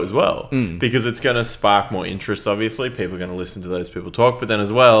show as well, because it's going to spark more interest. Obviously, people are going to listen to those people talk, but then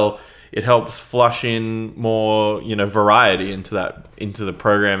as well, it helps flush in more, variety into the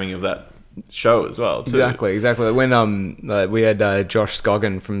programming of that show as well too. Exactly. When we had Josh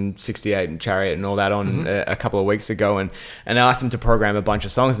Scoggin from 68 and Chariot and all that on a couple of weeks ago, and I asked him to program a bunch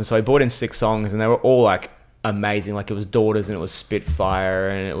of songs, and so he brought in 6 songs, and they were all like amazing. Like it was Daughters and it was Spitfire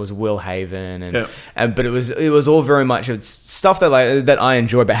and it was Will Haven and but it was all very much it's stuff that I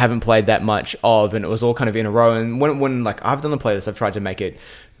enjoy but haven't played that much of, and it was all kind of in a row. And when like I've done the playlist, I've tried to make it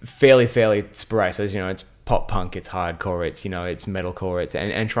fairly sporadic. So it's pop punk, it's hardcore, it's it's metalcore, it's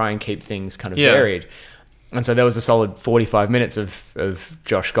and try and keep things kind of varied. And so there was a solid 45 minutes of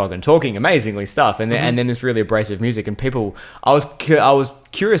Josh Scoggin talking amazingly stuff, and then this really abrasive music. And people, I was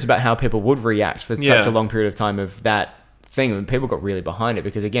curious about how people would react for such a long period of time of that thing, and people got really behind it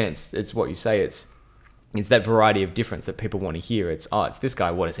because again, it's what you say, it's that variety of difference that people want to hear. It's this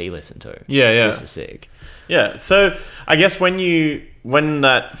guy, what does he listen to? This is sick. Yeah, so I guess when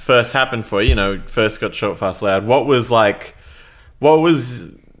that first happened for you, first got Short Fast Loud, what was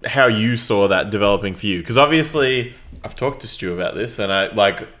how you saw that developing for you, because obviously I've talked to Stu about this, and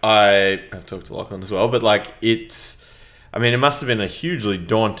I've talked to Lachlan as well, but like it must have been a hugely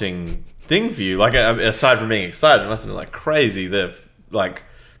daunting thing for you. Like, aside from being excited, it must have been like crazy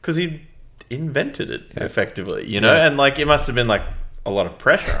because he invented it effectively, you know, and like it must have been like a lot of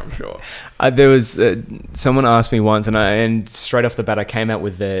pressure, I'm sure. There was someone asked me once, and straight off the bat, I came out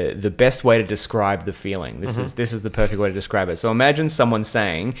with the best way to describe the feeling. This is the perfect way to describe it. So imagine someone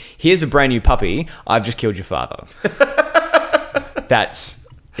saying, "Here's a brand new puppy. I've just killed your father."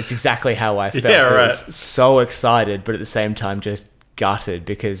 It's exactly how I felt. Yeah, right. I was so excited, but at the same time, just gutted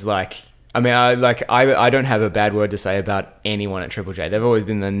because I don't have a bad word to say about anyone at Triple J. They've always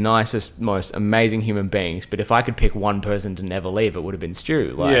been the nicest, most amazing human beings. But if I could pick one person to never leave, it would have been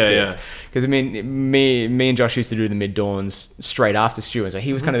Stu. Because me and Josh used to do the mid-dawns straight after Stu, and so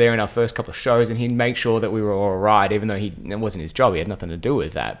he was kind of there in our first couple of shows, and he'd make sure that we were all right, even though it wasn't his job. He had nothing to do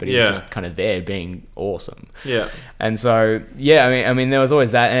with that, but he was just kind of there being awesome. Yeah. And so I mean, there was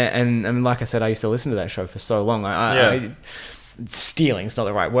always that, and like I said, I used to listen to that show for so long. Stealing's not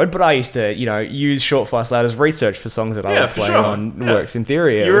the right word, but I used to, use Short Fast Loud as research for songs that I would play on Works in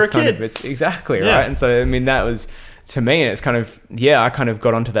Theory. You were a kid. It's exactly right. And so, I mean, that was, to me, and it's kind of, I kind of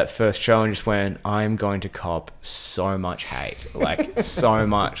got onto that first show and just went, I'm going to cop so much hate, like so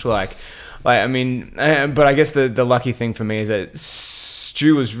much, but I guess the lucky thing for me is that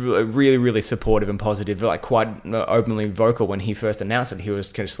Stu was really, really supportive and positive, like quite openly vocal when he first announced it. He was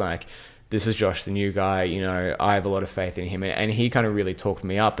just like, this is Josh, the new guy, I have a lot of faith in him. And he kind of really talked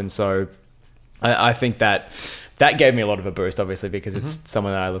me up. And so I think that gave me a lot of a boost, obviously, because it's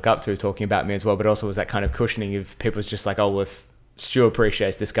someone that I look up to talking about me as well. But also was that kind of cushioning of people's just like, oh, well, if Stu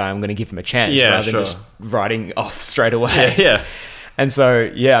appreciates this guy, I'm going to give him a chance rather than just writing off straight away. Yeah. And so,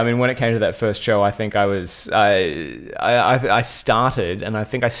 when it came to that first show, I think I started, and I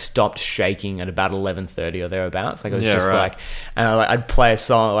think I stopped shaking at about 11:30 or thereabouts. Like, it was and I'd play a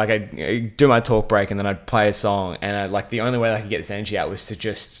song, like I'd do my talk break, and then I'd play a song, and the only way that I could get this energy out was to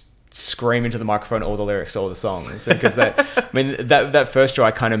just scream into the microphone all the lyrics to all the songs. Because that first show,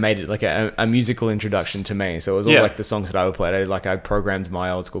 I kind of made it like a musical introduction to me. So it was all like the songs that I would play. I programmed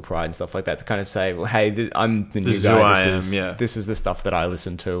my old school pride and stuff like that to kind of say, well, hey, I'm the new guy. This is the stuff that I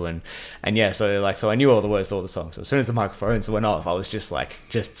listen to, and so I knew all the words to all the songs. So as soon as the microphones went off, I was just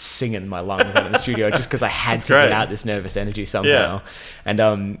singing my lungs out of the studio, just because I had to get out this nervous energy somehow.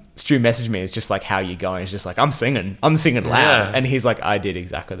 And Stu messaged me, it's just like, how you going? It's just like, I'm singing loud, and he's like, I did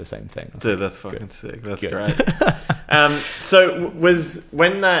exactly the same thing. Dude, that's fucking sick. That's great. So was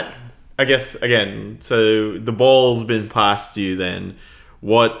when that, I guess, again, so the ball's been passed to you then,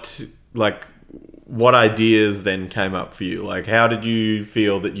 what ideas then came up for you? Like, how did you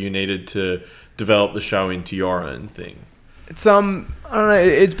feel that you needed to develop the show into your own thing? It's I don't know,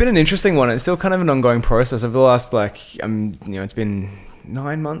 it's been an interesting one. It's still kind of an ongoing process over the last it's been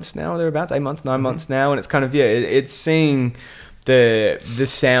 9 months now, thereabouts, 8 months, 9 months now, and it's kind of it's seeing the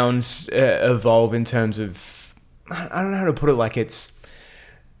sounds evolve in terms of, I don't know how to put it, like it's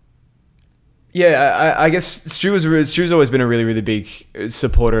I guess Stu's always been a really, really big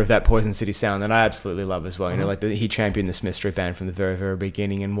supporter of that Poison City sound that I absolutely love as well. He championed the Smith Street Band from the very, very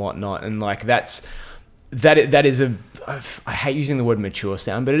beginning and whatnot, and that is I hate using the word mature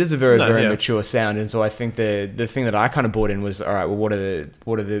sound, but it is a very, very mature sound. And so I think the thing that I kind of bought in was, all right, well, what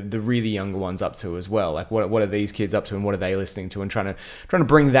are the really younger ones up to as well? Like, what are these kids up to, and what are they listening to, and trying to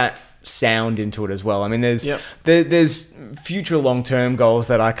bring that sound into it as well. I mean, there's future long-term goals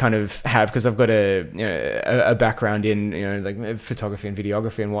that I kind of have, because I've got a background in photography and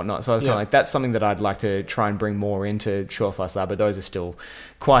videography and whatnot. So I was kind of like, that's something that I'd like to try and bring more into Short Fast Lab, but those are still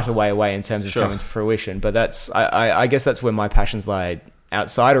quite a way away in terms of coming to fruition. But that's I guess that's where my passions lie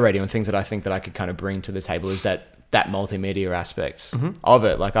outside of radio, and things that I think that I could kind of bring to the table is that multimedia aspects of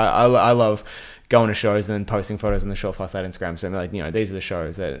it. Like I love going to shows and then posting photos on the Short Fast Lab Instagram. So these are the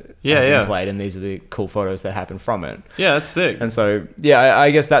shows that have been played, and these are the cool photos that happen from it. Yeah, that's sick. And so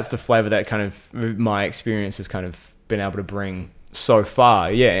I guess that's the flavor that kind of my experience has kind of been able to bring so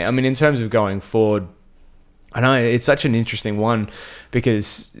far. Yeah, I mean, in terms of going forward, I know it's such an interesting one,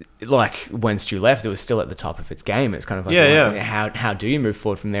 because when Stu left, it was still at the top of its game. It's kind of like, how do you move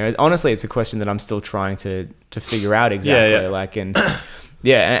forward from there? Honestly, it's a question that I'm still trying to figure out exactly.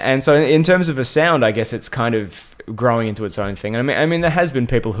 And so in terms of a sound, I guess it's kind of growing into its own thing. I mean, there has been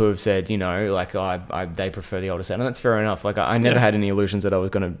people who have said, they prefer the older sound, and that's fair enough. Like, I never had any illusions that I was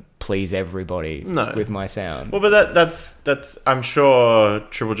going to please everybody with my sound. Well, but that's I'm sure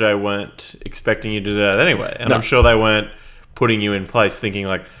Triple J weren't expecting you to do that anyway, and I'm sure they weren't putting you in place thinking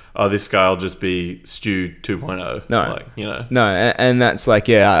like, oh, this guy will just be Stu 2.0. No. Like, you know. No, and that's like,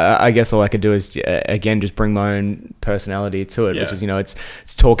 I guess all I could do is, again, just bring my own personality to it, which is,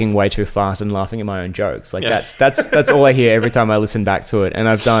 it's talking way too fast and laughing at my own jokes. Like, that's all I hear every time I listen back to it. And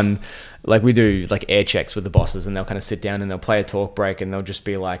I've done, like, we do, like, air checks with the bosses, and they'll kind of sit down and they'll play a talk break, and they'll just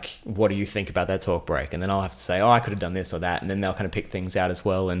be like, what do you think about that talk break? And then I'll have to say, oh, I could have done this or that. And then they'll kind of pick things out as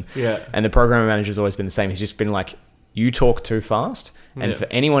well. And the program manager's always been the same. He's just been like, you talk too fast. And for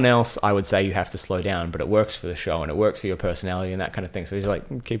anyone else, I would say you have to slow down, but it works for the show and it works for your personality and that kind of thing. So he's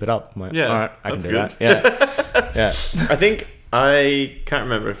like, keep it up. I'm like, all right, I can do that. Yeah. I think I can't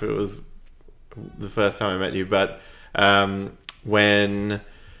remember if it was the first time I met you, but when,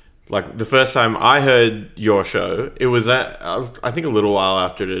 like, the first time I heard your show, it was I think a little while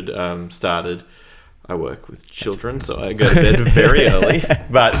after it had started. I work with children, so I go to bed very early.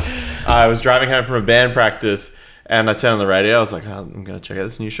 But I was driving home from a band practice, and I turned on the radio. I was like, I'm going to check out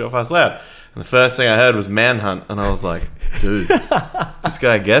this new Short Fast Loud. And the first thing I heard was Manhunt. And I was like, dude, this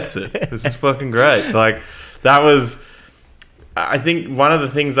guy gets it. This is fucking great. Like, that was... I think one of the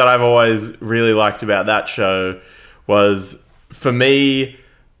things that I've always really liked about that show was, for me,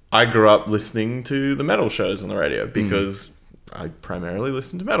 I grew up listening to the metal shows on the radio because I primarily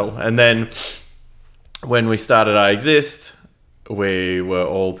listened to metal. And then when we started I Exist, we were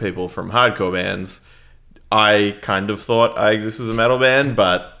all people from hardcore bands. I kind of thought I Exist was a metal band,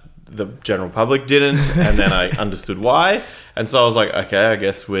 but the general public didn't, and then I understood why. And so I was like, okay, I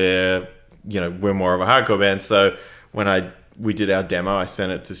guess we're more of a hardcore band. So when we did our demo, I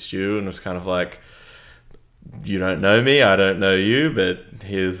sent it to Stu and was kind of like, you don't know me, I don't know you, but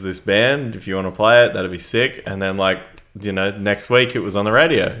here's this band. If you want to play it, that'd be sick. And then, like, next week it was on the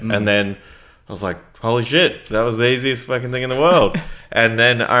radio. And then I was like, holy shit, that was the easiest fucking thing in the world. And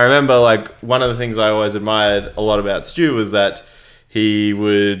then I remember, like, one of the things I always admired a lot about Stu was that he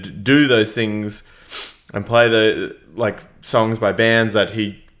would do those things and play the, like, songs by bands that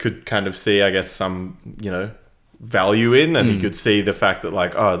he could kind of see, I guess, some, value in, and he could see the fact that,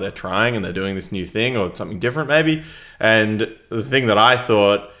 like, oh, they're trying and they're doing this new thing or something different maybe. And the thing that I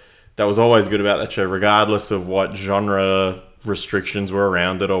thought that was always good about that show, regardless of what genre restrictions were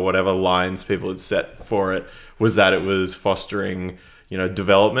around it or whatever lines people had set for it, was that it was fostering,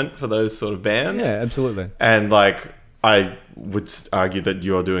 development for those sort of bands. Yeah, absolutely. And, like, I would argue that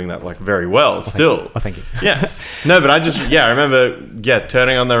you're doing that, like, very well still. Thank you. Yes. No, but I remember,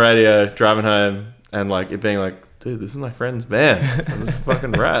 turning on the radio, driving home, and, like, it being like, dude, this is my friend's band. This is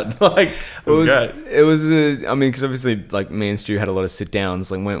fucking rad. Like, it was great. It was, because obviously, like, me and Stu had a lot of sit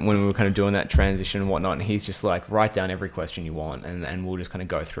downs, like, when we were kind of doing that transition and whatnot, and he's just like, write down every question you want, and we'll just kind of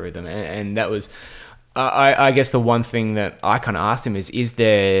go through them. And that was, I guess the one thing that I kind of asked him is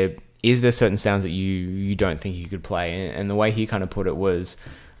there certain sounds that you don't think you could play? And the way he kind of put it was,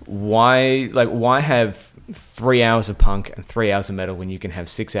 why have 3 hours of punk and 3 hours of metal when you can have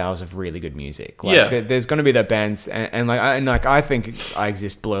 6 hours of really good music? Like, there's going to be that bands, and I think I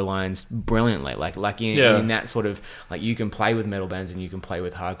Exist blur lines brilliantly. Like in that sort of, like, you can play with metal bands and you can play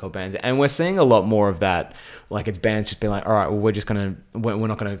with hardcore bands, and we're seeing a lot more of that. Like, it's bands just being like, all right, well, we're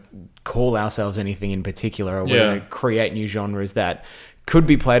not gonna call ourselves anything in particular, or we're gonna create new genres that could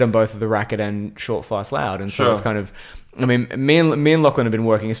be played on both of the Racket and Short Fast Loud. And so it's kind of, me and Lachlan have been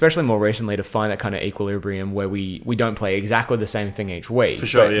working, especially more recently, to find that kind of equilibrium where we don't play exactly the same thing each week. For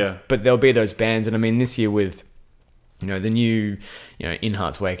sure, But there'll be those bands, and this year with, the new, In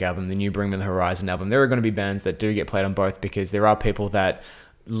Heart's Wake album, the new Bring Me the Horizon album, there are going to be bands that do get played on both, because there are people that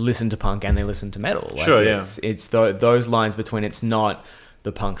listen to punk and they listen to metal. Like, it's those lines between, it's not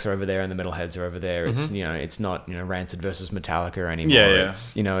the punks are over there and the metalheads are over there. It's it's not Rancid versus Metallica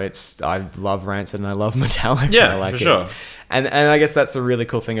anymore. It's I love Rancid and I love Metallica. Yeah, like, for sure. And I guess that's the really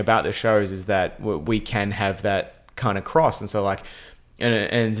cool thing about the shows, is that we can have that kind of cross. And so, like,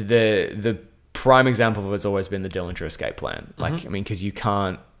 and the prime example of it's always been the Dillinger Escape Plan. Like, because you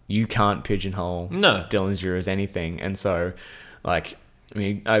can't pigeonhole Dillinger as anything. And so, like,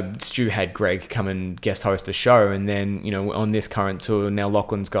 Stu had Greg come and guest host the show, and then, on this current tour, now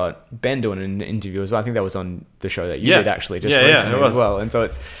Lachlan's got Ben doing an interview as well. I think that was on the show that you did, actually, just recently as well. And so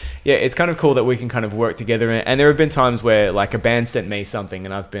it's kind of cool that we can kind of work together. And there have been times where, like, a band sent me something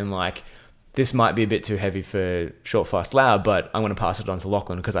and I've been like, this might be a bit too heavy for Short Fast Loud, but I'm going to pass it on to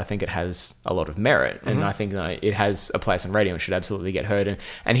Lachlan because I think it has a lot of merit, and I think it has a place on radio and should absolutely get heard.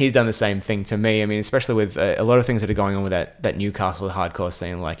 And he's done the same thing to me. Especially with a lot of things that are going on with that Newcastle hardcore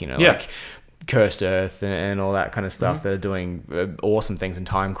scene, like, like Cursed Earth and all that kind of stuff that are doing awesome things in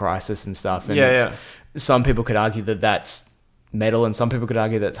Time Crisis and stuff. And some people could argue that that's metal, and some people could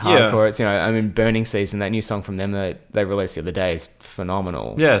argue that's hardcore. It's, you know, I mean, Burning Season, that new song from them that they released the other day is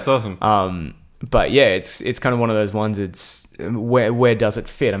phenomenal. Yeah, it's awesome. But yeah, it's kind of one of those ones. It's where does it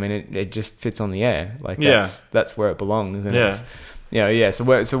fit? I mean, it just fits on the air. Like that's where it belongs. And it's, you know, yeah.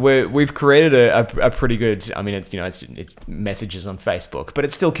 So we've created a pretty good. I mean, it's, you know, it's messages on Facebook, but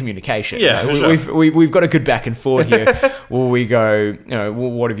it's still communication. Yeah, you know? sure. We've got a good back and forth here. Where we go, you know, well,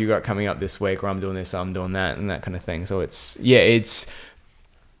 what have you got coming up this week? Or I'm doing this, I'm doing that, and that kind of thing. So I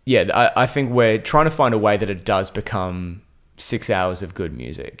think we're trying to find a way that it does become 6 hours of good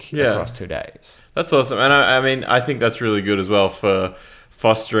music across 2 days. That's awesome. And I mean, I think that's really good as well for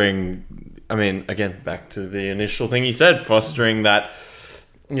fostering, I mean, again, back to the initial thing you said, fostering that,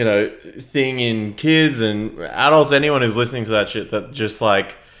 you know, thing in kids and adults, anyone who's listening to that shit, that just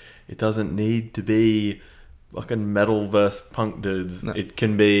like, it doesn't need to be fucking metal versus punk dudes. No. It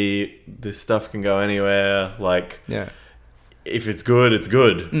can be, this stuff can go anywhere. Like, if it's good, it's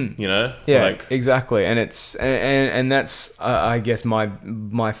good, you know? Yeah, like, exactly. And it's, and that's, I guess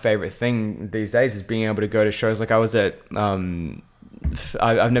my favorite thing these days is being able to go to shows. Like I was at,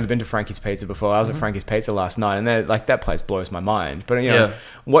 I've never been to Frankie's Pizza before. I was at Frankie's Pizza last night, and like, that place blows my mind. But, you know,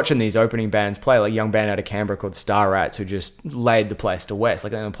 watching these opening bands play, like a young band out of Canberra called Star Rats, who just laid the place to rest.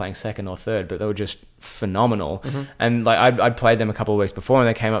 Like they were playing second or third, but they were just phenomenal. And like I'd played them a couple of weeks before, and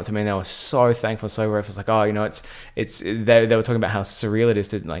they came up to me and they were so thankful, so grateful. It's like, oh, you know, they were talking about how surreal it is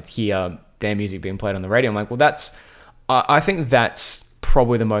to like hear their music being played on the radio. I'm like, well, I think that's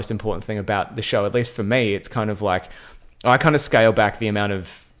probably the most important thing about the show, at least for me. It's kind of like, I kind of scale back the amount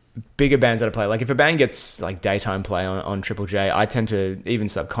of bigger bands that I play. Like if a band gets like daytime play on Triple J, I tend to even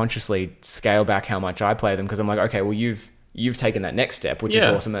subconsciously scale back how much I play them, because I'm like, okay, well, you've taken that next step, which is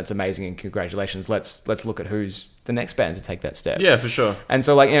awesome. That's amazing, and congratulations. Let's look at who's the next band to take that step. Yeah, for sure. And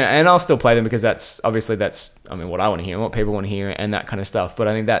so, like, you know, and I'll still play them because that's I mean, what I want to hear and what people want to hear and that kind of stuff. But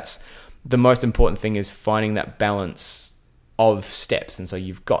I think that's the most important thing, is finding that balance of steps. And so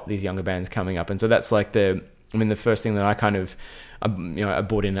you've got these younger bands coming up, and so that's like the first thing that I kind of, you know, I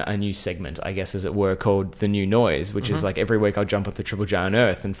brought in a new segment, I guess, as it were, called The New Noise, which is like every week I'll jump onto Triple J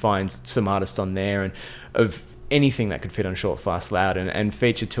Unearthed and find some artists on there and of anything that could fit on Short, Fast, Loud, and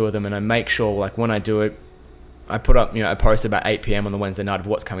feature two of them. And I make sure, like, when I do it, I put up, you know, I post about 8 p.m. on the Wednesday night of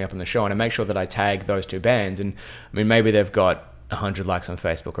what's coming up on the show, and I make sure that I tag those two bands. And I mean, maybe they've got 100 likes on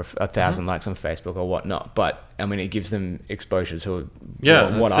Facebook or 1,000 likes on Facebook or whatnot, but I mean, it gives them exposure to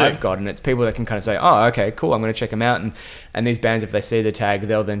what I've got, and it's people that can kind of say, oh, okay, cool, I'm going to check them out. And these bands, if they see the tag,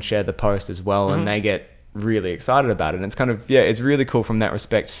 they'll then share the post as well, and they get really excited about it. And it's kind of, it's really cool from that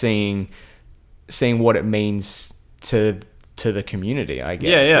respect, seeing what it means to the community, I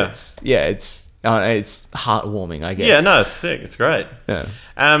guess. It's heartwarming, I guess. Yeah, no, it's sick. It's great. Yeah.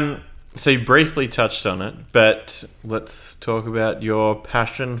 So you briefly touched on it, but let's talk about your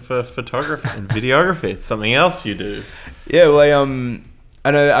passion for photography and videography. It's something else you do. Yeah, well,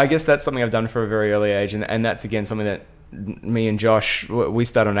 I know. I guess that's something I've done for a very early age, and that's again something that me and Josh, we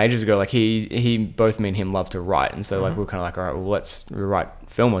started on ages ago. Like he both me and him love to write, and so like we're kind of like, all right, well, let's write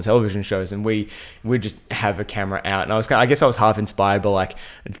film or television shows, and we just have a camera out. And I guess I was half inspired by like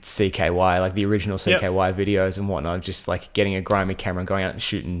CKY, like the original CKY videos and whatnot, just like getting a grimy camera and going out and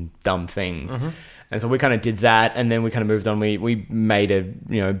shooting dumb things. And so we kind of did that, and then we kind of moved on. We made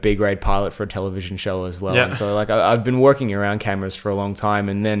a B grade pilot for a television show as well. And so like I've been working around cameras for a long time,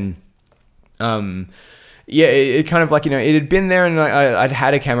 and then it kind of like, you know, it had been there, and I'd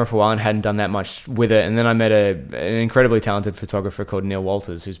had a camera for a while and hadn't done that much with it. And then I met an incredibly talented photographer called Neil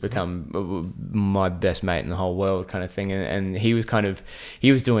Walters, who's become my best mate in the whole world, kind of thing. And he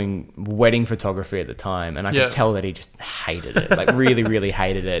was doing wedding photography at the time, and I could tell that he just hated it, like really, really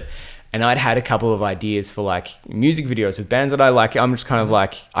hated it. And I'd had a couple of ideas for like music videos with bands that I like. I'm just kind of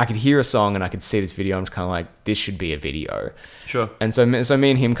like, I could hear a song and I could see this video. I'm just kind of like, this should be a video. Sure. And so me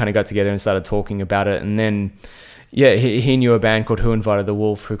and him kind of got together and started talking about it. And then, he knew a band called Who Invited the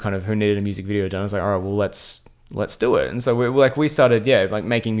Wolf, who needed a music video done. I was like, all right, well, let's do it. And so we started, like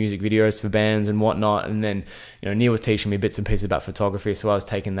making music videos for bands and whatnot. And then, you know, Neil was teaching me bits and pieces about photography. So I was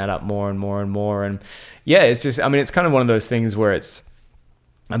taking that up more and more and more. And it's just, I mean, it's kind of one of those things where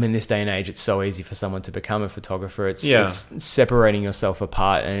this day and age, it's so easy for someone to become a photographer. It's separating yourself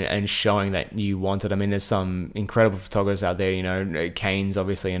apart and showing that you want it. I mean, there's some incredible photographers out there, you know, Kane's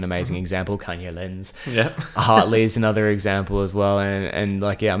obviously an amazing example, Kanye Lenz. Yeah. Hartley's another example as well. And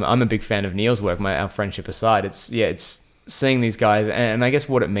like, I'm a big fan of Neil's work, our friendship aside. It's seeing these guys, and I guess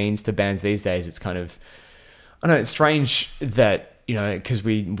what it means to bands these days, it's kind of, I don't know, it's strange that, you know, because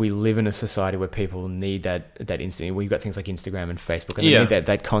we live in a society where people need that instant. We've got things like Instagram and Facebook, and they need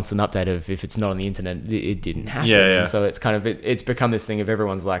that constant update of if it's not on the internet, it didn't happen. And so it's kind of it's become this thing of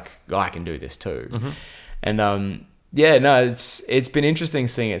everyone's like, oh, I can do this too, and it's been interesting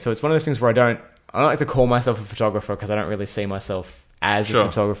seeing it. So it's one of those things where I don't like to call myself a photographer because I don't really see myself as a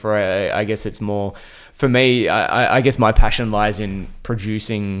photographer. I guess it's more for me. I guess my passion lies in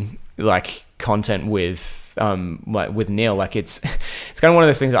producing like content with Neil. Like it's kind of one of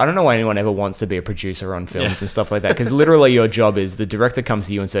those things. I don't know why anyone ever wants to be a producer on films and stuff like that, because literally your job is the director comes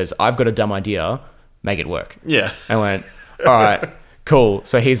to you and says, I've got a dumb idea, make it work. I went, all right, cool.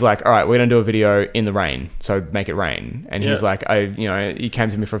 So he's like, all right, we're gonna do a video in the rain, so make it rain. And he's like, he came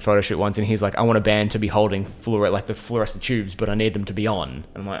to me for a photo shoot once, and he's like, I want a band to be holding the fluorescent tubes, but I need them to be on.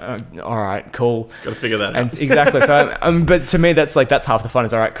 And I'm like, all right, cool. Gotta figure that out. Exactly. So but to me that's half the fun.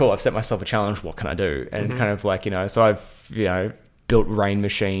 Is all right, cool, I've set myself a challenge, what can I do? And kind of like, so I've built rain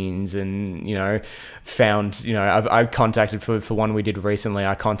machines and found I contacted for one we did recently.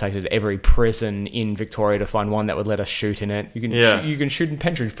 I contacted every prison in Victoria to find one that would let us shoot in it. You can shoot in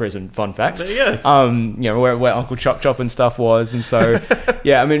Pentridge Prison, fun fact. There you go. Where Uncle Chop Chop and stuff was. And so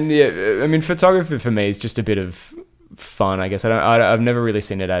I mean photography for me is just a bit of fun, I guess. I've never really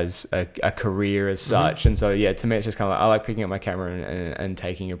seen it as a career as such. And so to me it's just kind of like, I like picking up my camera and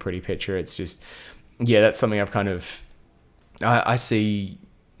taking a pretty picture. It's just that's something I've kind of I see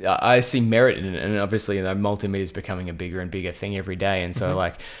merit in it, and obviously multimedia is becoming a bigger and bigger thing every day. And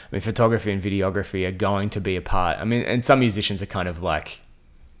so photography and videography are going to be a part. I mean, and some musicians are kind of like,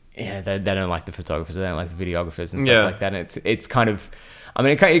 they don't like the photographers, they don't like the videographers and stuff like that. And it's kind of, I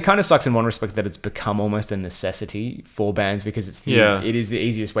mean, it kind of sucks in one respect that it's become almost a necessity for bands, because it is the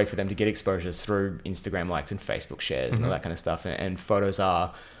easiest way for them to get exposures through Instagram likes and Facebook shares and all that kind of stuff. And photos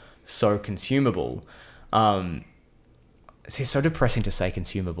are so consumable. It's so depressing to say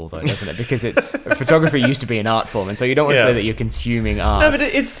consumable though, doesn't it? Because photography used to be an art form, and so you don't want to say that you're consuming art. No, but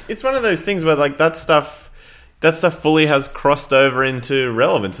it's one of those things where like that stuff fully has crossed over into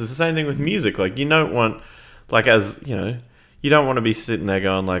relevance. It's the same thing with music. Like you don't want, like you don't want to be sitting there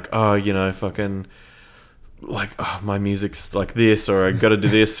going like, oh, fucking like, oh, my music's like this, or I got to do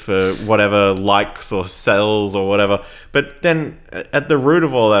this for whatever likes or sales or whatever. But then at the root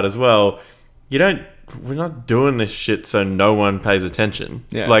of all that as well, we're not doing this shit so no one pays attention.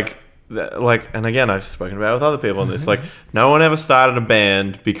 Like, and again, I've spoken about it with other people on this. Like, no one ever started a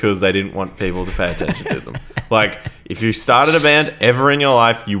band because they didn't want people to pay attention to them. Like, if you started a band ever in your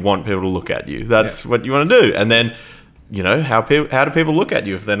life, you want people to look at you. That's what you want to do. And then, how do people look at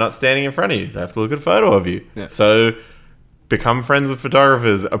you if they're not standing in front of you? They have to look at a photo of you. So become friends with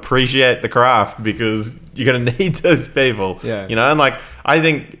photographers, appreciate the craft, because you're going to need those people. And like, I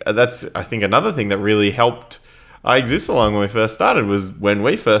think another thing that really helped I Exist along when we first started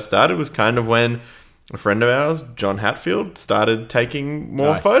was kind of when a friend of ours, John Hatfield, started taking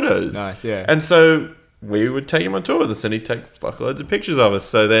more photos. And so we would take him on tour with us, and he'd take fuckloads of pictures of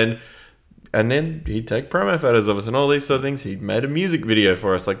us. And then he'd take promo photos of us and all these sort of things. He made a music video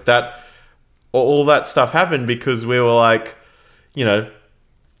for us like that. All that stuff happened because we were like,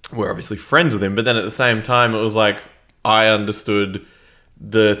 we're obviously friends with him, but then at the same time, it was like I understood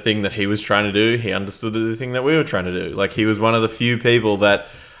the thing that he was trying to do. He understood the thing that we were trying to do. Like, he was one of the few people that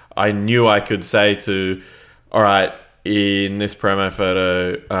I knew I could say to, all right, in this promo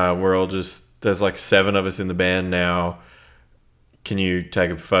photo, we're all there's like 7 of us in the band now. Can you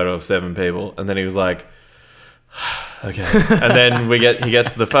take a photo of 7 people? And then he was like, okay. And then he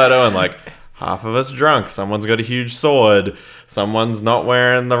gets to the photo, and like, half of us drunk. Someone's got a huge sword. Someone's not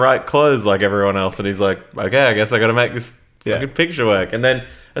wearing the right clothes like everyone else. And he's like, okay, I guess I got to make this fucking picture work. And then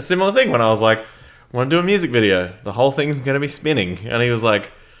a similar thing when I was like, I want to do a music video. The whole thing's going to be spinning. And he was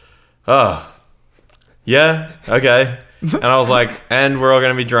like, oh, yeah, okay. And I was like, and we're all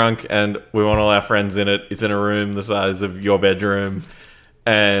going to be drunk, and we want all our friends in it. It's in a room the size of your bedroom,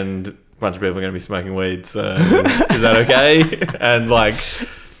 and a bunch of people are going to be smoking weed. So is that okay? And like,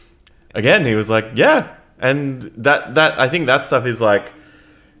 again, he was like, yeah. And that I think that stuff is like,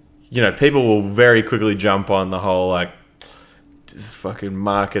 people will very quickly jump on the whole like this fucking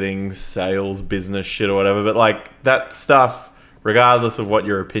marketing, sales, business shit or whatever. But like that stuff, regardless of what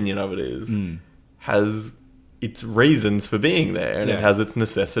your opinion of it is, has its reasons for being there, and it has its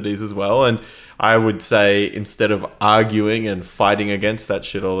necessities as well. And I would say, instead of arguing and fighting against that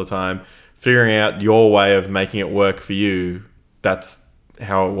shit all the time, figuring out your way of making it work for you, that's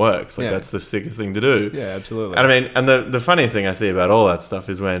how it works. Like, that's the sickest thing to do. Yeah, absolutely. And I mean, and the funniest thing I see about all that stuff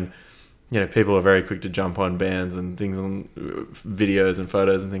is when, people are very quick to jump on bands and things, on videos and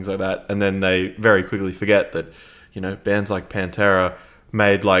photos and things like that, and then they very quickly forget that, bands like Pantera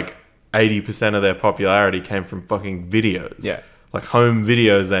made like 80% of their popularity came from fucking videos. Yeah. Like home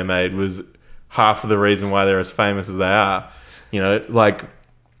videos they made was half of the reason why they're as famous as they are.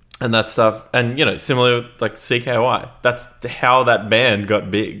 And that stuff. And, similar with like CKY. That's how that band got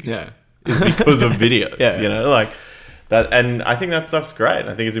big. Yeah. Is because of videos. Yeah. Like that. And I think that stuff's great.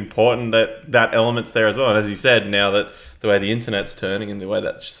 I think it's important that that element's there as well. And as you said, now that the way the internet's turning and the way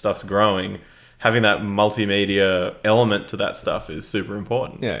that stuff's growing, having that multimedia element to that stuff is super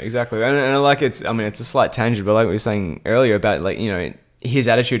important. Yeah, exactly. And I like it's a slight tangent, but like we were saying earlier about like, his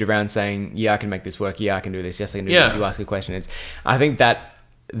attitude around saying, yeah, I can make this work. Yeah, I can do this. Yes, I can do this. You ask a question. I think that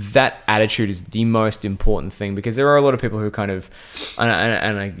attitude is the most important thing, because there are a lot of people who kind of,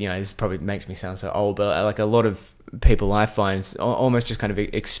 and this probably makes me sound so old, but like a lot of people I find almost just kind of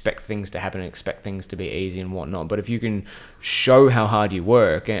expect things to happen and expect things to be easy and whatnot. But if you can show how hard you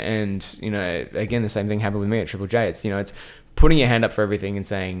work, and again, the same thing happened with me at Triple J. It's putting your hand up for everything and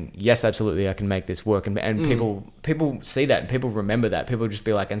saying, yes, absolutely, I can make this work. And people see that and people remember that. People just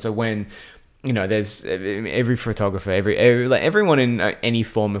be like, and so when, there's every photographer, everyone in any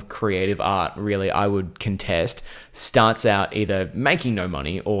form of creative art, really, I would contest, starts out either making no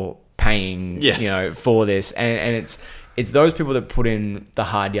money or paying, for this. And it's those people that put in the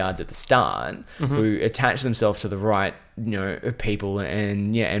hard yards at the start, who attach themselves to the right, people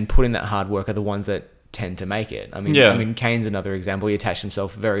and put in that hard work are the ones that tend to make it. I mean, Kane's another example. He attached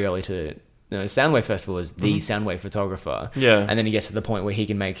himself very early to Soundwave Festival as the Soundwave photographer. Yeah. And then he gets to the point where he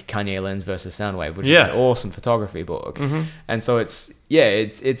can make Kanye Lens versus Soundwave, which is an awesome photography book. And so it's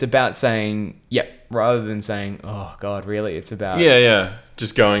about saying, rather than saying, oh God, really? It's about...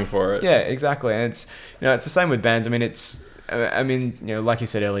 Just going for it. Yeah, exactly. And it's, it's the same with bands. Like you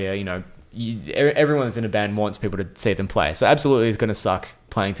said earlier, everyone that's in a band wants people to see them play. So absolutely it's going to suck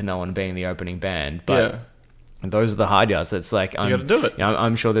playing to no one, being the opening band. But those are the hard yards. That's like, you got to do it.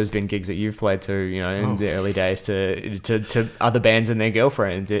 I'm sure there's been gigs that you've played to, in the early days to other bands and their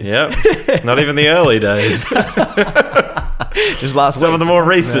girlfriends. Not even the early days. Just last Some week. of the more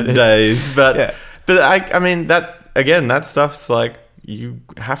recent days. But that stuff's like, you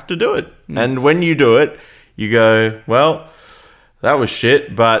have to do it. And when you do it, you go, well, that was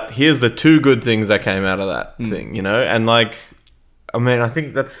shit, but here's the two good things that came out of that thing, And like, I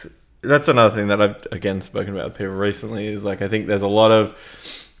think that's another thing that I've, again, spoken about with people recently, is like, I think there's a lot of,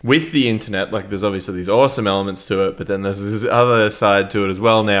 with the internet, like there's obviously these awesome elements to it, but then there's this other side to it as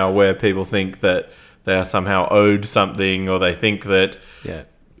well now, where people think that they are somehow owed something, or they think that,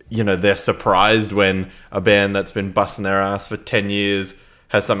 they're surprised when a band that's been busting their ass for 10 years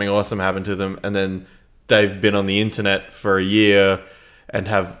has something awesome happen to them, and then they've been on the internet for a year and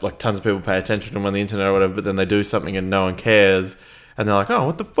have like tons of people pay attention to them on the internet or whatever, but then they do something and no one cares. And they're like, oh,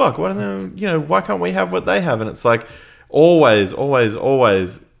 what the fuck? Why don't they, why can't we have what they have? And it's like, always, always,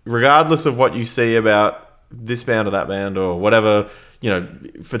 always, regardless of what you see about this band or that band or whatever,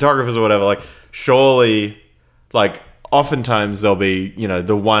 photographers or whatever, like, surely, like, oftentimes there'll be,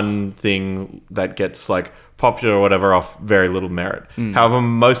 the one thing that gets like popular or whatever off very little merit. However,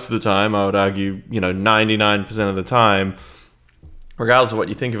 most of the time, I would argue, 99% of the time, regardless of what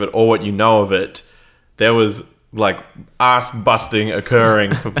you think of it or what you know of it, there was like ass busting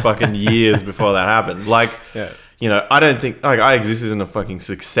occurring for fucking years before that happened. Like, I don't think, like, I Exist isn't a fucking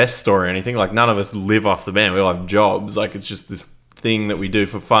success story or anything. Like, none of us live off the band. We all have jobs. Like, it's just this thing that we do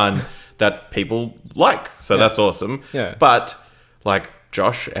for fun that people like. So that's awesome. Yeah. But like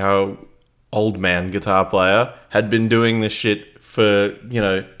Josh, our old man guitar player, had been doing this shit for,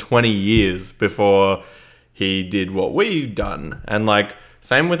 20 years before he did what we've done. And like,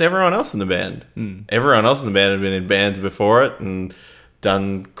 same with everyone else in the band. Everyone else in the band had been in bands before it and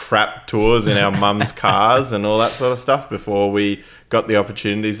done crap tours in our mum's cars and all that sort of stuff before we got the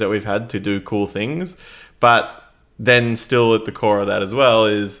opportunities that we've had to do cool things. But then still at the core of that as well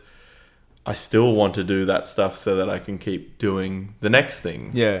is, I still want to do that stuff so that I can keep doing the next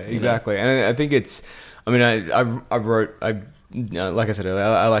thing. Yeah, exactly. And I think it's, I wrote, like I said earlier,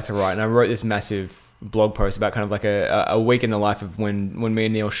 I like to write, and I wrote this massive blog post about kind of like a week in the life of when me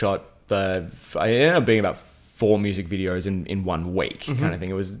and Neil shot it ended up being about 4 music videos in 1 week kind of thing.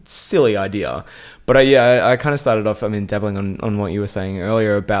 It was a silly idea. But I kind of started off, dabbling on what you were saying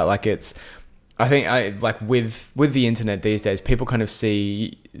earlier about like I think like with the internet these days, people kind of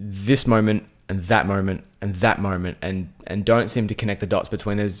see this moment and that moment and that moment and don't seem to connect the dots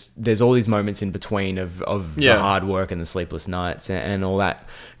between. There's all these moments in between of the hard work and the sleepless nights and all that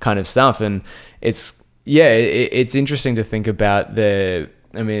kind of stuff. And it's interesting to think about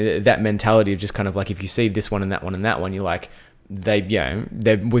that mentality of just kind of like, if you see this one and that one and that one, you're like,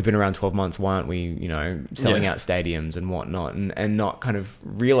 we've been around 12 months. Why aren't we, selling out stadiums and whatnot, and not kind of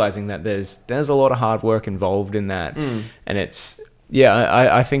realizing that there's a lot of hard work involved in that, and it's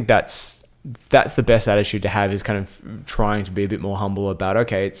I think that's the best attitude to have, is kind of trying to be a bit more humble about,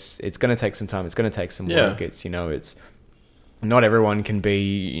 okay, it's going to take some time, it's going to take some work, it's not everyone can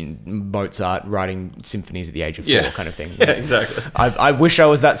be Mozart writing symphonies at the age of 4 kind of thing. Yeah, exactly. I wish I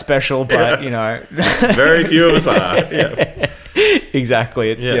was that special, but very few of us are. Yeah.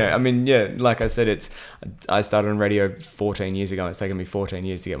 Exactly. Like I said, I started on radio 14 years ago. It's taken me 14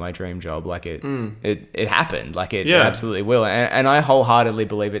 years to get my dream job. Like it happened. Like it absolutely will. And I wholeheartedly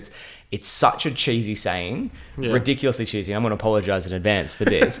believe it's such a cheesy saying, ridiculously cheesy. I'm going to apologize in advance for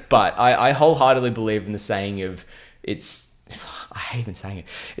this, but I wholeheartedly believe in the saying of I hate even saying it.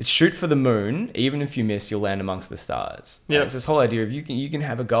 It's shoot for the moon. Even if you miss, you'll land amongst the stars. Yeah. It's this whole idea of you can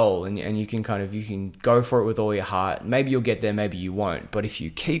have a goal and you can go for it with all your heart. Maybe you'll get there, maybe you won't. But if you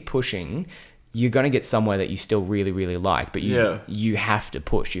keep pushing, you're going to get somewhere that you still really, really like. But you have to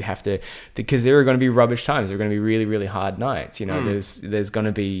push. You have to, because there are going to be rubbish times. There are going to be really, really hard nights. There's going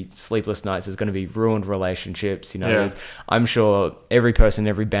to be sleepless nights. There's going to be ruined relationships. I'm sure every person,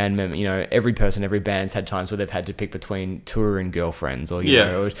 every band member, every person, every band's had times where they've had to pick between touring girlfriends or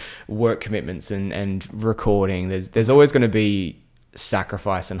or work commitments and recording. There's always going to be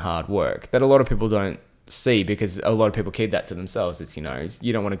sacrifice and hard work that a lot of people don't see, because a lot of people keep that to themselves. It's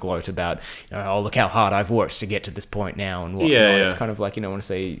you don't want to gloat about oh, look how hard I've worked to get to this point now and whatnot. It's kind of like want to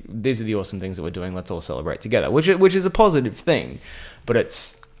say these are the awesome things that we're doing, let's all celebrate together, which is a positive thing. But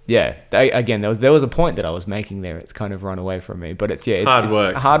it's again, there was a point that I was making there. It's kind of run away from me, but it's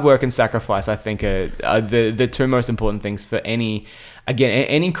hard work and sacrifice, I think, are the two most important things for any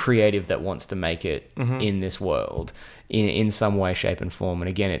creative that wants to make it in this world in some way, shape and form. And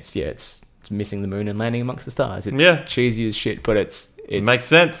again, it's missing the moon and landing amongst the stars. It's cheesy as shit, but it makes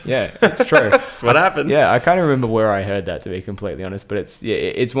sense. Yeah, it's true. It's what happened. Yeah, I can't remember where I heard that, to be completely honest, but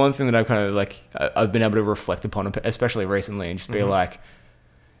it's one thing that I've kind of I've been able to reflect upon, especially recently, and just be like,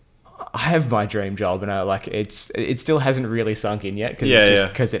 I have my dream job, and it still hasn't really sunk in yet,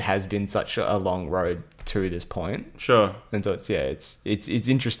 because it has been such a long road to this point. Sure. And so it's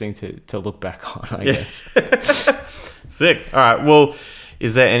interesting to look back on, I guess. Sick. All right. Well,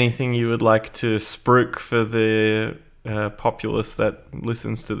 is there anything you would like to spruik for the populace that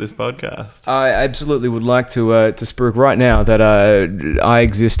listens to this podcast? I absolutely would like to spruik right now that I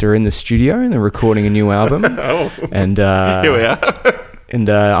Exist are in the studio and they're recording a new album. And here we are. And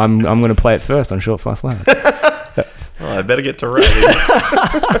I'm going to play it first on Short Fast Loud. I better get to writing.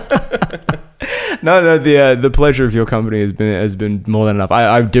 No, the pleasure of your company has been more than enough.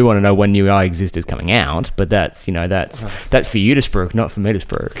 I do want to know when new I Exist is coming out, but that's for you to spruik, not for me to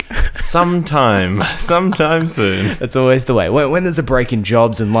spruik. Sometime soon. That's always the way. When there's a break in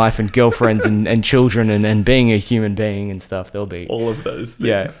jobs and life and girlfriends and children and being a human being and stuff, there'll be all of those things.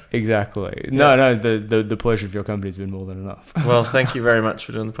 Yeah, exactly. Yeah. No, the pleasure of your company has been more than enough. Well, thank you very much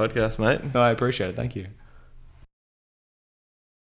for doing the podcast, mate. No, I appreciate it. Thank you.